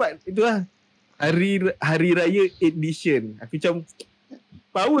nampak itu lah. Hari Raya Edition. Aku macam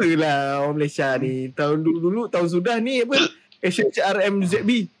power lah orang Malaysia ni. Tahun dulu tahun sudah ni apa? SHRMZB.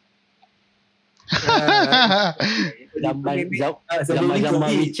 Zaman WeChat.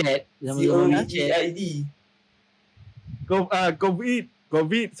 Zaman WeChat.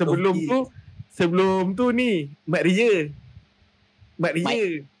 COVID sebelum tu ni Mak Ria.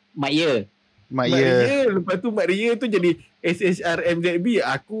 Lepas tu Mak Ria tu jadi SHRMZB.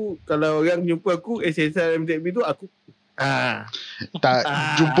 Aku kalau orang jumpa aku SHRMZB tu aku tak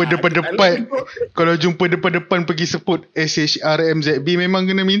jumpa depan-depan. Kalau jumpa depan-depan pergi sebut SHRMZB memang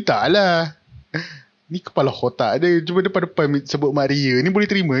kena minta lah. Ni kepala otak dia. Jumpa depan-depan sebut Mak Ria ni boleh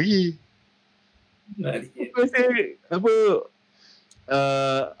terima lagi.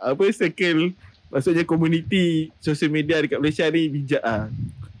 Apa circle, maksudnya komuniti sosial media dekat Malaysia ni bijak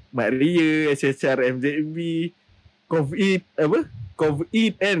Mak Ria, SHRMZB, COVID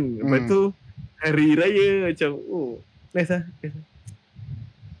kan. Lepas tu Hari Raya macam nice lah.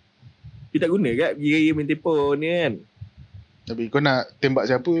 Kita guna kat pergi raya main telefon ni kan. Tapi kau nak tembak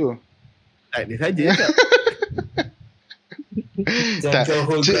siapa tu? Tak ada saja tak.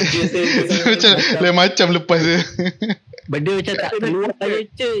 Macam lain macam lepas je. Benda macam tak keluar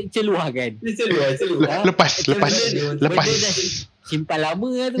celuah kan. Lepas. Benda dah simpan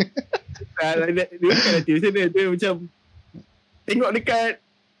lama lah tu. Dia bukan hati macam mana. Dia macam tengok dekat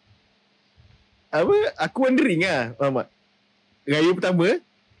apa, aku wondering lah Muhammad. Raya pertama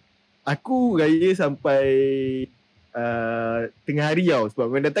aku raya sampai tengah hari tau.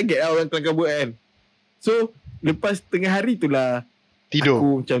 Sebab memang dah target lah orang kelakar buat kan. So lepas tengah hari tu lah tidur.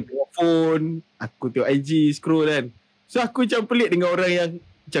 Aku macam tengok phone, aku tengok IG, scroll kan. So aku macam pelik dengan orang yang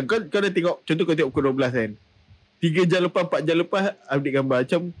macam kau dah tengok, contoh kau tengok pukul 12 kan, 3 jam lepas, 4 jam lepas update gambar.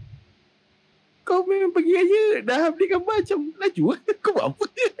 Macam kau memang pergi raya dah update gambar macam laju. Kau buat apa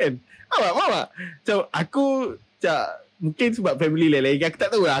kan? Faham tak? Macam aku mungkin sebab family lain-lain, aku tak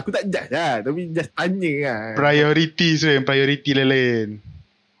tahu lah, aku tak judge lah, tapi just tanya lah. Priority lain-lain.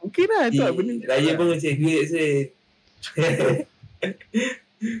 Mungkin lah tu lah benda. Raya pun macam great sih.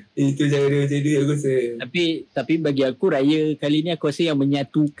 Itu cara dia macam dia aku rasa. Tapi bagi aku raya kali ni aku rasa yang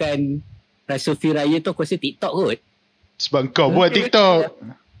menyatukan rasa feel raya tu aku rasa TikTok kot. Sebab kau buat TikTok.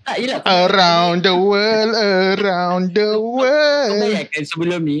 Tak, yelah. Around the world. Kau bayangkan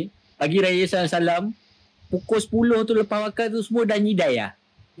sebelum ni pagi raya salam-salam pukul 10 tu lepas makan tu semua dah nyidai lah.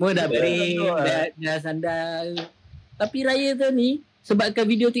 Semua dah bering, dah sandal. Tapi raya tu ni sebabkan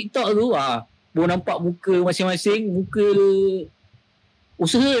video TikTok tu baru nampak muka masing-masing, muka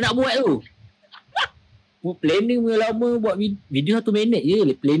usaha nak buat tu. Planning lama, buat video 1 minit je.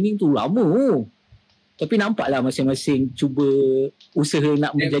 Planning tu lama. Tapi nampaklah masing-masing cuba usaha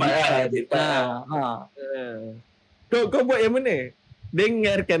nak menjadikan. Kau buat yang mana?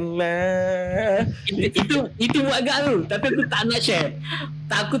 Dengarkanlah. Itu buat agak tu. Tapi aku tak nak share.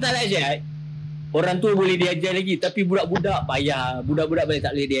 Aku tak nak share. Orang tua boleh diajar lagi, tapi budak-budak payah. Budak-budak boleh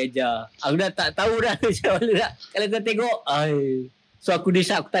tak boleh diajar. Aku dah tak tahu dah macam mana nak. Kalau kau tengok, so aku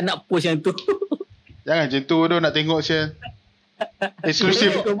decide aku tak nak post yang tu. Jangan macam tu tu nak tengok sial.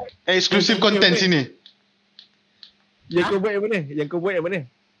 Eksklusif content sini. Yang kau buat yang mana?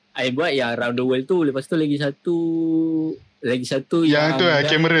 I buat yang around the world tu. Lepas tu lagi satu yang tu lah,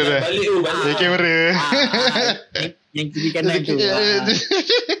 kamera dah. Balik kamera. Yang kiri kanan tu.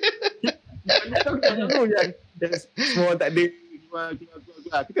 Yang semua tak ada keluar.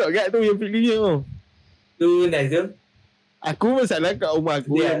 Aku tengok kat tu yang videonya tu. Tu nice tu. Aku masalah kat rumah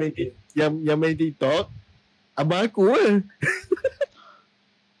aku yang main TikTok. Abang aku lah.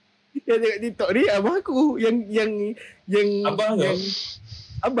 Yang tengok TikTok ni abang aku. Yang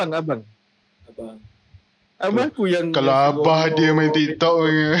Abang aku yang kalau abah dia main TikTok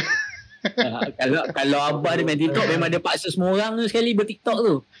kalau abah dia main TikTok memang dia paksa semua orang tu sekali ber-TikTok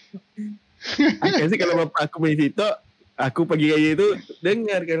tu. Aku rasa kalau bapak aku main TikTok, aku pagi raya tu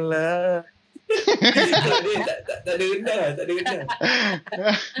dengarkanlah. Tak ada rendah.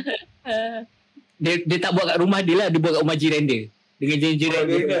 Dia tak buat kat rumah dia lah, dia buat kat rumah jiran dia. Dengan jiran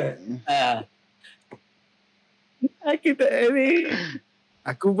dia. Aku tak ni.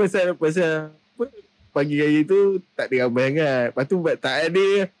 Aku pasal pagi raya tu tak ada ramai sangat. Lepas tu tak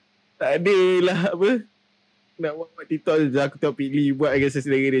ada lah apa. nak buat TikTok je. Aku tengok Pilih buat dengan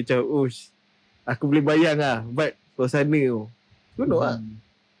saudara dia macam, aku boleh bayang lah vibe suasana tu. Seronok lah.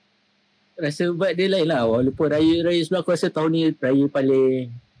 Rasa vibe dia lain lah. Walaupun raya sebelah aku rasa tahun ni raya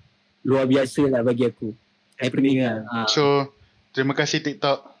paling luar biasa lah bagi aku. Happening lah. So, terima kasih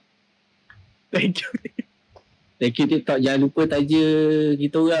TikTok. Thank you. Thank you TikTok. Jangan lupa taja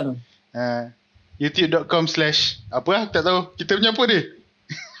kita orang. youtube.com/ apa lah, tak tahu. Kita punya apa dia?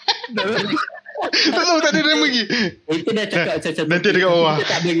 Tak tahu, tak ada nama lagi. Kita dah cakap macam nanti dekat bawah.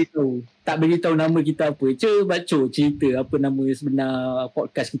 Kita tak beritahu nama kita apa. Baca cerita apa nama sebenar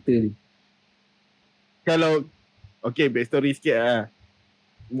podcast kita ni. Kalau backstory sikit lah.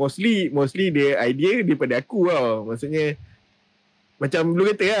 Mostly dia idea daripada aku tau. Maksudnya macam dulu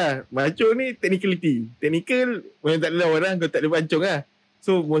kata lah, mancung ni technical memang tak ada orang kau tak ada mancung lah.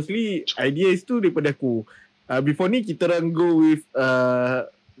 So mostly ideas tu daripada aku. Before ni kita orang go with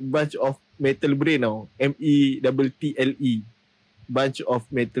bunch of Mettle Brains tau. METTLE. Bunch of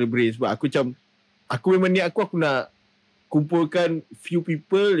Mettle Brains. Sebab aku memang niat aku nak kumpulkan few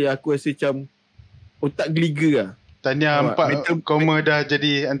people yang aku rasa macam otak geliga lah. Tanya 4 koma dah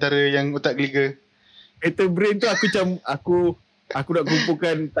jadi antara yang otak geliga. Mettle Brain tu aku nak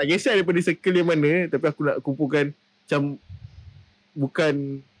kumpulkan, tak kisah daripada circle yang mana, tapi aku nak kumpulkan macam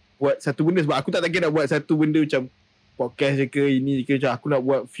bukan buat satu benda. Sebab aku tak nak buat satu benda macam podcast je ke ini je ke. Macam aku nak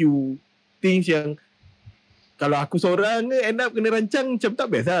buat few things yang kalau aku seorang end up kena rancang macam tak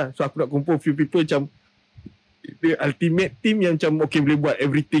best lah. So aku nak kumpul few people macam the ultimate team yang macam boleh buat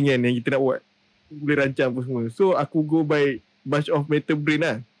everything kan yang kita nak buat. Boleh rancang apa semua. So aku go by bunch of Mettle Brain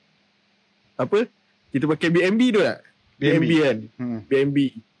lah. Apa? Kita pakai BNB tu tak? BNB kan?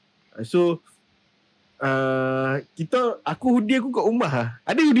 BNB. So aku hoodie aku kat rumah lah.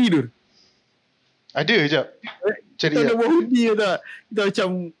 Ada hoodie tu? Ada sekejap. Cari kita dah buat hoodie tak? Kita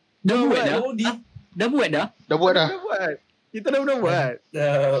macam Dah buat dah? Kita dah buat.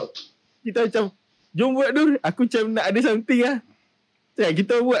 Kita macam jom buat dulu. Aku macam nak ada something lah.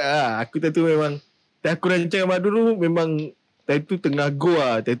 Kita buat lah. Aku tentu memang aku rancang Madu dulu memang time tu tengah go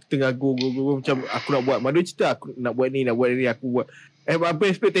lah. Macam aku nak buat Madu cerita aku nak buat ni aku buat. Apa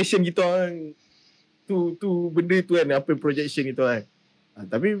expectation kita orang tu benda tu kan, apa projection kita kan.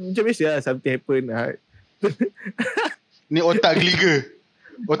 Tapi macam biasa lah, something happen. Ni otak geliga.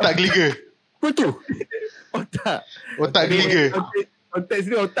 Apa tu? Otak geliga. Otak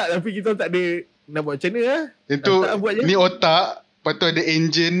sini otak tapi kita tak ada nak buat macam mana lah. Itu ni otak, lepas tu ada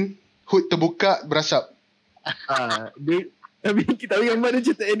engine, hood terbuka, berasap. Tapi kita ambil gambar dia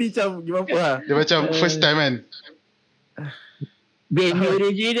cerita Eddie macam gimana lah. Dia macam first time kan. Baby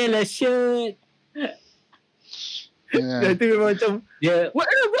original lah shirt. Nanti memang macam buat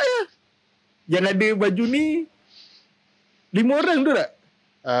lah. Yang ada baju ni 5 orang tu tak?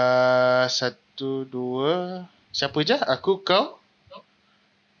 1, 2. Siapa je? Aku, kau?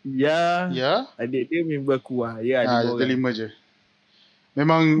 Ya. Adik dia member aku lah. Ya, ada 5 je.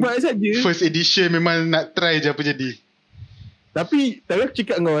 Memang buat saja. First edition memang nak try je apa jadi. Tapi aku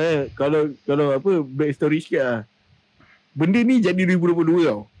cakap kau kalau apa backstory sikit lah. Benda ni jadi 2022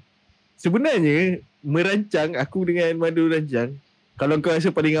 tau. Sebenarnya merancang aku dengan Madu rancang. Kalau kau rasa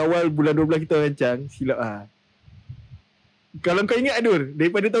paling awal bulan 12 kita rancang, silap lah. Kalau kau ingat Adur,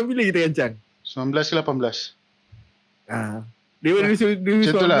 daripada tahun bila kita rancang? 19 ke 18? Daripada 2019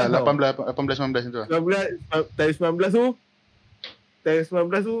 macam tu lah, 18, 19 tu lah.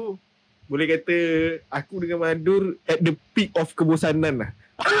 19 tu boleh kata aku dengan Madur at the peak of kebosanan lah.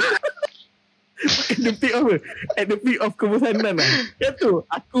 At the peak of kebosanan lah. Yang tu,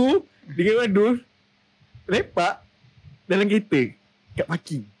 aku dengan Madur lepak dalam kereta kat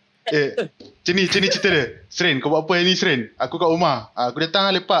parking. Macam ni cerita dia. Sren, kau buat apa hari ni Sren? Aku kat rumah. Aku datang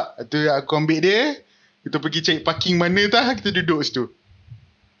lah lepak. Tu aku ambil dia. Kita pergi cari parking mana tah. Kita duduk situ.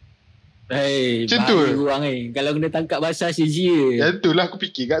 Macam tu orang kalau kena tangkap basah sijil. Yang tu lah aku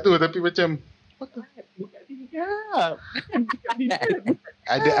fikir kat tu. Tapi macam Bukan tingkap.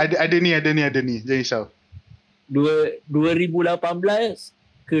 Ada ni. Jangan risau. 2018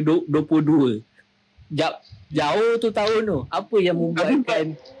 ke 22. Jauh tu tahun tu. Apa yang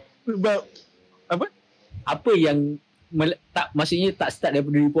membuatkan sebab apa? Apa yang maksudnya tak start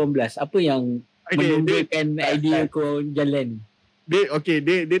daripada 2018. Apa yang menunjukkan idea kau jalan? Dia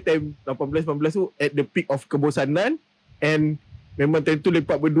time 18-19 tu at the peak of kebosanan, and memang time tu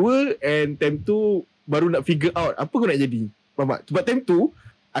lepak berdua, and time tu baru nak figure out apa kau nak jadi. Faham tak? Sebab time tu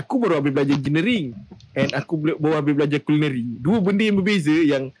aku baru habis belajar engineering and aku baru habis belajar culinary. Dua benda yang berbeza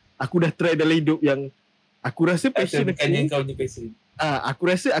yang aku dah try dalam hidup, yang aku rasa passion aku. Kau ni passion. Aku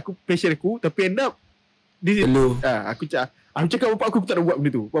rasa aku passion aku, tapi end up aku cakap bapak aku tak nak buat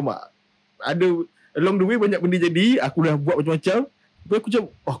benda tu. Faham tak? along the way banyak benda jadi, aku dah buat macam-macam. Lepas aku macam,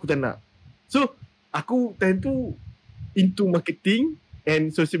 aku tak nak. So, aku time tu into marketing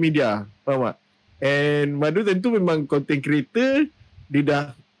and social media. Faham tak? And Madu time tu memang content creator. Dia dah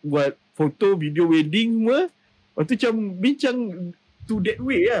buat foto, video wedding semua. Lepas tu macam bincang to that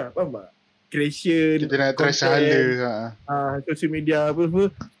way lah. Faham tak? Creation, kita nak try sahala. Social media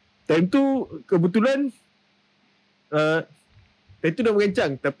apa-apa. Time tu kebetulan time tu dah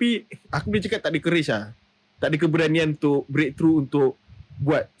merancang. Tapi aku boleh cakap tak ada courage lah. Tak ada keberanian untuk breakthrough untuk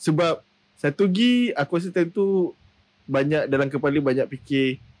buat. Sebab satu lagi aku rasa time tu banyak dalam kepala banyak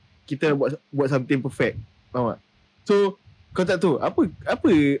fikir kita nak buat something perfect. Faham tak? So kau tak tahu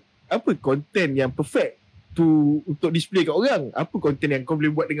apa content yang perfect untuk display kat orang. Apa content yang kau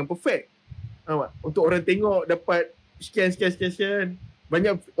boleh buat dengan perfect. Faham tak? Untuk orang tengok dapat sekian.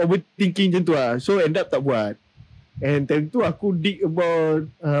 Banyak overthinking macam tu lah. So end up tak buat. And time tu aku dig about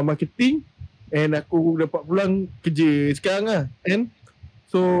marketing. And aku dapat pulang kerja sekarang lah. And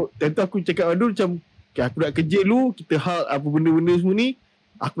so time tu aku cakap Madu macam okay, aku nak kerja dulu. Kita hal apa benda-benda semua ni.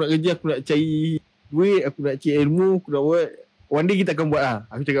 Aku nak kerja, aku nak cari duit. Aku nak cari ilmu. Aku nak buat. One day kita akan buat lah.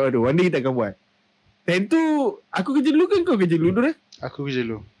 Aku cakap Madu, one day kita akan buat. Time tu aku kerja dulu kan, kau kerja dulu dah? Aku kerja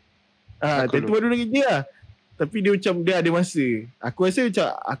dulu. Time tu Madu nak kerja lah. Tapi dia macam dia ada masa. Aku rasa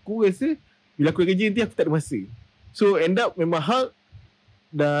bila aku kerja nanti aku tak ada masa. So end up memang hal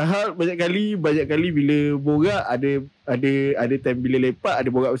banyak kali bila borak ada time bila lepak ada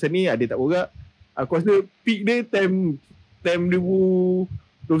borak pasal ni, ada tak borak. Aku rasa peak dia time 2021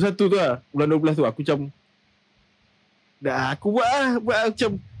 tu lah, bulan 12 tu aku macam dah aku buat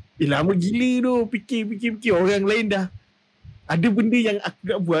macam lama gila tu fikir orang lain dah ada benda yang aku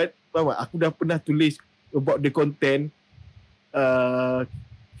nak buat. Faham tak? Aku dah pernah tulis about the content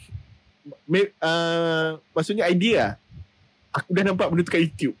maksudnya idea lah. Aku dah nampak benda tu kat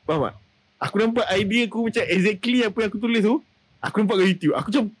YouTube. Faham tak? Aku nampak idea aku macam exactly apa yang aku tulis tu. Aku nampak kat YouTube. Aku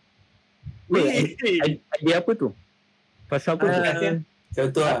macam idea apa tu? Pasal apa tu?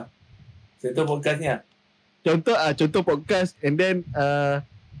 Contoh lah. Contoh podcast ni lah. Contoh podcast. And then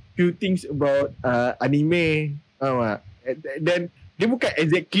few things about anime. Faham tak? Dan dia bukan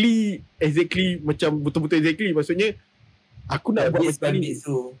exactly macam betul-betul exactly. Maksudnya aku nak buat macam ni.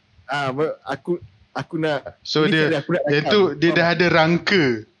 Aku nak. So dia dah ada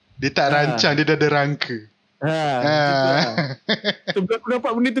rangka. Dia tak rancang, dia dah ada rangka. So bila aku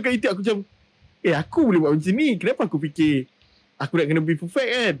nampak benda tu kat YouTube, aku macam aku boleh buat macam ni. Kenapa aku fikir aku nak kena be perfect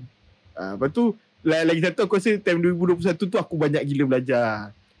kan? Lepas tu lagi satu aku rasa time 2021 tu aku banyak gila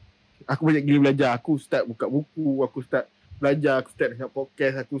belajar. Aku start buka buku, aku start belajar, aku start dengan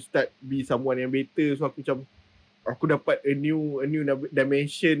podcast, aku start be someone yang better. So aku macam aku dapat a new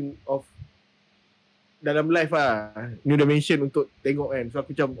dimension of dalam life lah. New dimension untuk tengok kan. So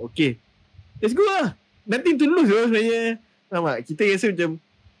aku macam okay, let's go lah. Nothing to lose lah sebenarnya. Faham tak? Kita rasa macam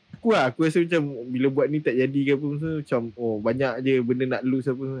aku rasa macam bila buat ni tak jadi ke apa macam banyak je benda nak lose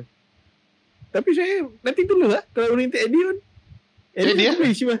apa. Tapi saya nothing to lose lah. Kalau benda ni tak jadi pun jadi lah.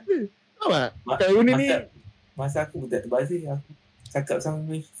 Faham tak? Kalau benda ni masa aku tak terbazir, aku cakap sama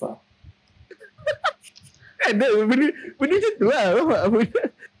Mifa. Ada benda macam tu lah.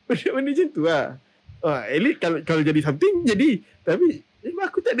 Benda macam tu lah. At least kalau jadi something jadi. Tapi memang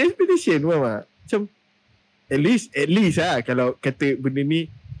aku tak ada expectation. Faham tak? Macam at least lah kalau kata benda ni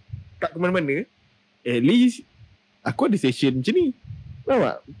tak ke mana-mana, at least aku ada session macam ni. Faham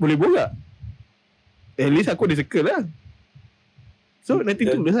tak? Boleh borak. At least aku ada circle lah. So nanti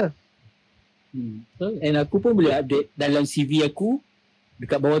tulis lah. And aku pun boleh update dalam CV aku.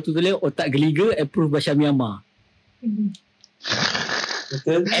 Dekat bawah tu tulis otak geliga approve bahasa Myanmar.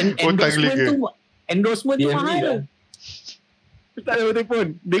 Betul. Endorsement tu mahal. Tak ada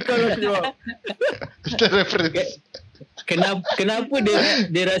telefon. Dekal lah jawab. Kita reference. Kenapa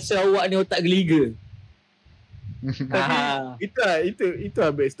dia rasa awak ni otak geliga? Itu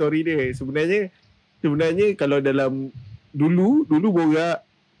lah back story dia. Sebenarnya kalau dalam dulu borak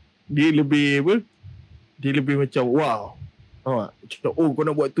dia lebih macam wow. Kau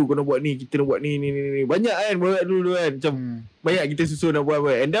nak buat tu, kau nak buat ni, kita nak buat ni. Banyak kan borak dulu kan. Macam banyak kita susun nak buat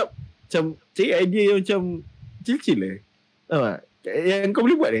apa. End up macam cari idea yang macam chill lah. Yang kau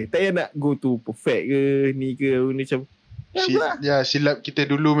boleh buat tak payah nak go to perfect ke ni ke ni macam silap kita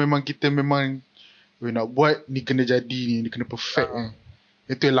dulu memang kita nak buat ni kena jadi ni kena perfect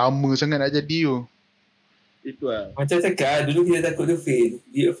itu yang lama sangat nak jadi tu. Itu lah. Macam cakap dulu kita takut to fail,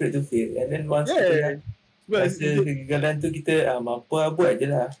 we afraid to fail, and then once kita rasa kegagalan tu kita mampu buat je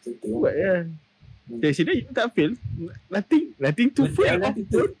lah. Buat ya. Dari sini kita tak fail, nothing to fail,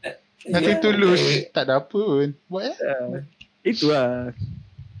 nothing to lose, tak ada apa pun buat ya. Itu lah.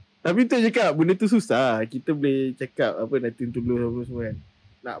 Tapi tu cakap benda tu susah. Kita boleh cakap apa nanti tulus apa semua kan.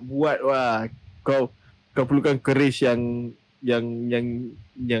 Nak buat wah kau perlukan keris yang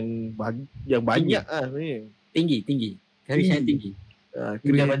banyak ah sebenarnya. Tinggi. Keris yang tinggi.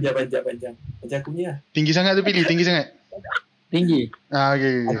 Keris Panjang. Macam aku punya lah. Tinggi sangat tu pilih, tinggi sangat. Tinggi.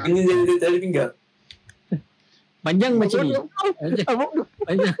 Okay. Aku ni jadi tali pinggang. Panjang macam ni.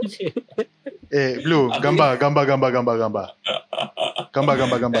 Panjang. Blue, gambar. Tak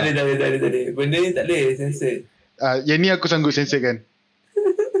ada. Benda ni tak boleh sensor. Yang ni aku sanggup sensor kan.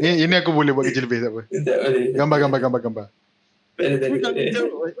 Yang ni aku boleh buat kerja lebih, tak apa. Tak boleh. Gambar. Tak ada.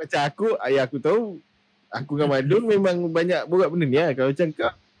 Macam aku, ayah aku tahu aku dengan Madun memang banyak buat benda ni lah. Kalau macam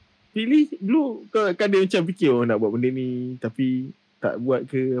kau pilih dulu, kau kan dia macam fikir nak buat benda ni tapi tak buat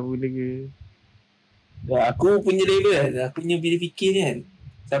ke apa benda ke. Aku punya level kan. Aku punya bila fikir ni kan.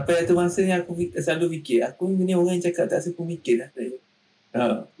 Sampai satu masa ni aku selalu fikir. Aku ni orang yang cakap tak suka fikir lah.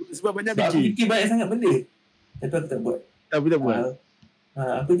 Sebab banyak Sebab aku fikir banyak sangat benda. Tapi aku tak buat. Tapi tak buat.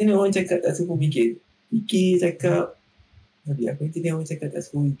 Aku jenis orang cakap tak suka fikir. Fikir cakap. Tapi aku jenis orang cakap tak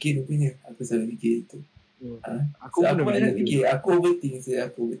suka fikir rupanya. Aku selalu fikir itu. Aku so, pun aku nak fikir. Aku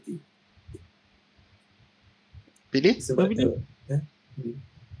overthink. Pilih? Sebab tu.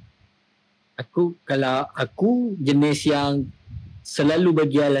 Kalau aku jenis yang selalu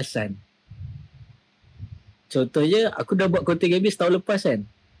bagi alasan. Contohnya aku dah buat konten habis tahun lepas kan.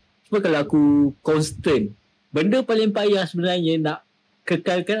 Cuma kalau aku constant, benda paling payah sebenarnya nak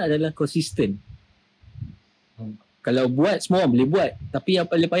kekalkan adalah konsisten. Kalau buat semua orang boleh buat, tapi yang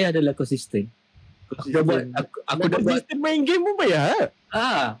paling payah adalah konsisten. Aku dah buat main game pun payah.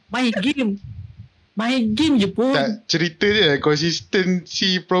 Main game je pun. Tak, cerita dia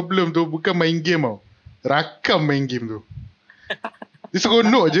konsistensi problem tu bukan main game tau. Rakam main game tu. Dia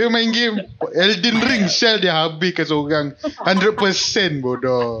seronok je main game. Elden Ring shell dia habiskan seorang 100%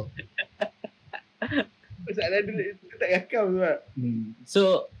 bodoh. Masalah dia tak rakam tu lah.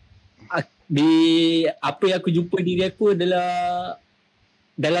 So di apa yang aku jumpa diri aku adalah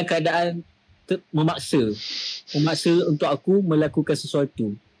dalam keadaan memaksa untuk aku melakukan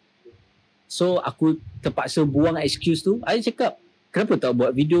sesuatu. So aku terpaksa buang excuse tu. I cakap kenapa tak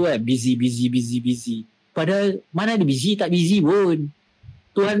buat video kan, busy. Padahal mana ada busy, tak busy pun.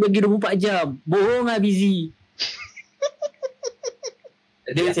 Tuhan bagi 24 jam. Bohong lah busy.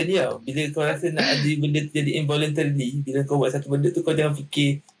 Dia macam ni tau. Bila kau rasa nak ada benda tu jadi involuntarily, bila kau buat satu benda tu kau jangan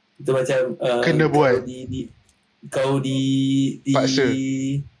fikir itu macam kena buat. Kau paksa.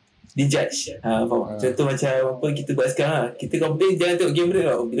 Di judge. Faham? Contoh macam apa kita buat sekarang lah. Kita kau boleh jangan tengok kamera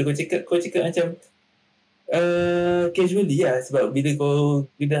tau. Bila kau cakap macam casually lah. Sebab bila kau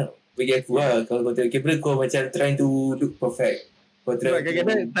kena bagi aku lah, kalau kau tengok kamera kau macam trying to look perfect. Kau try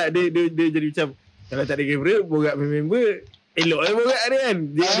kadang-kadang tak dia jadi macam kalau tak ada kamera borak member elok lah borak dia kan.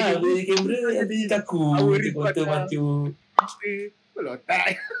 Dia ada kamera ada kaku. Foto macu. Kalau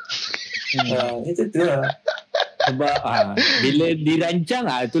tak. Macam tu lah. Sebab bila dirancang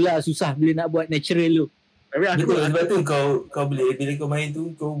itulah susah bila nak buat natural tu. Tapi sebab tu kau boleh bila kau main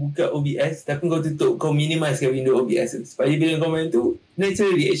tu kau buka OBS tapi kau tutup, kau minimizekan window OBS tu supaya bila kau main tu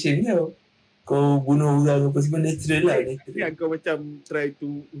natural reaction tau. Kau bunuh orang apa semua natural lah. Tapi kau macam try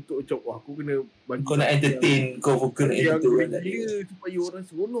to untuk macam aku kena bagi kau nak entertain, kau fokus nak entertain orang supaya orang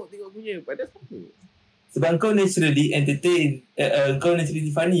seronok tengok punya. Padahal apa? Sebab kau naturally entertain, kau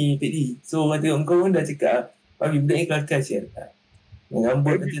naturally funny PD. So orang tengok kau pun dah cakap bagi budak ni kelakar sial.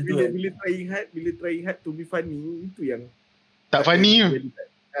 Rambut macam tu. Bila try hard to be funny, itu yang tak funny tu.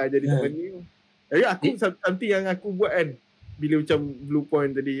 Jadi tak funny tu. Jadi aku something yang aku buat kan. Bila macam blue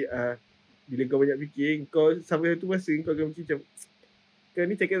point tadi, bila kau banyak fikir, kau sampai satu masa kau akan macam kau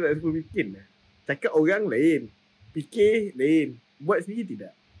ni cakap tak semua bikin lah. Cakap orang lain, fikir lain, buat sendiri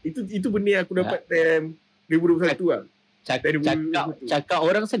tidak. Itu benda yang aku dapat time 2021 lah. Cakap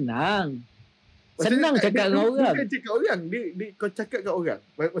orang senang. Senang cakap dengan orang. Bukan cakap orang. Dia kau cakap kat orang.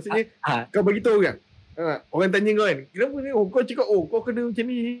 Maksudnya kau bagi tahu orang. Orang tanya kau kan. Kenapa ni? Kau cakap kau kena macam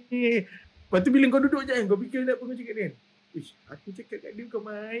ni. Lepas tu bila kau duduk je kan. Kau fikir tak apa kau cakap dia kan. Aku cakap kat dia kau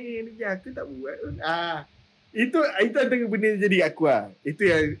main je. Aku tak buat. Itu antara benda jadi aku lah. Itu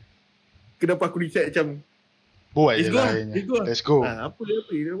yang kenapa aku decide macam buat je lah. Let's go. Apa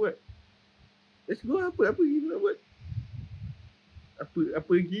kita nak buat? Let's go. Apa kita nak buat?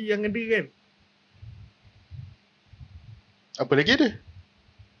 Apa lagi yang ada kan? Apa lagi ada?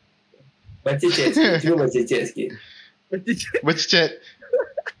 Baca chat sikit. Cuba baca chat sikit. Baca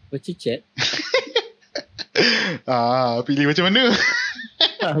chat. Pilih macam mana?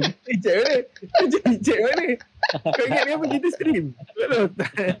 Chat mana? Kau ingat ni apa kita stream?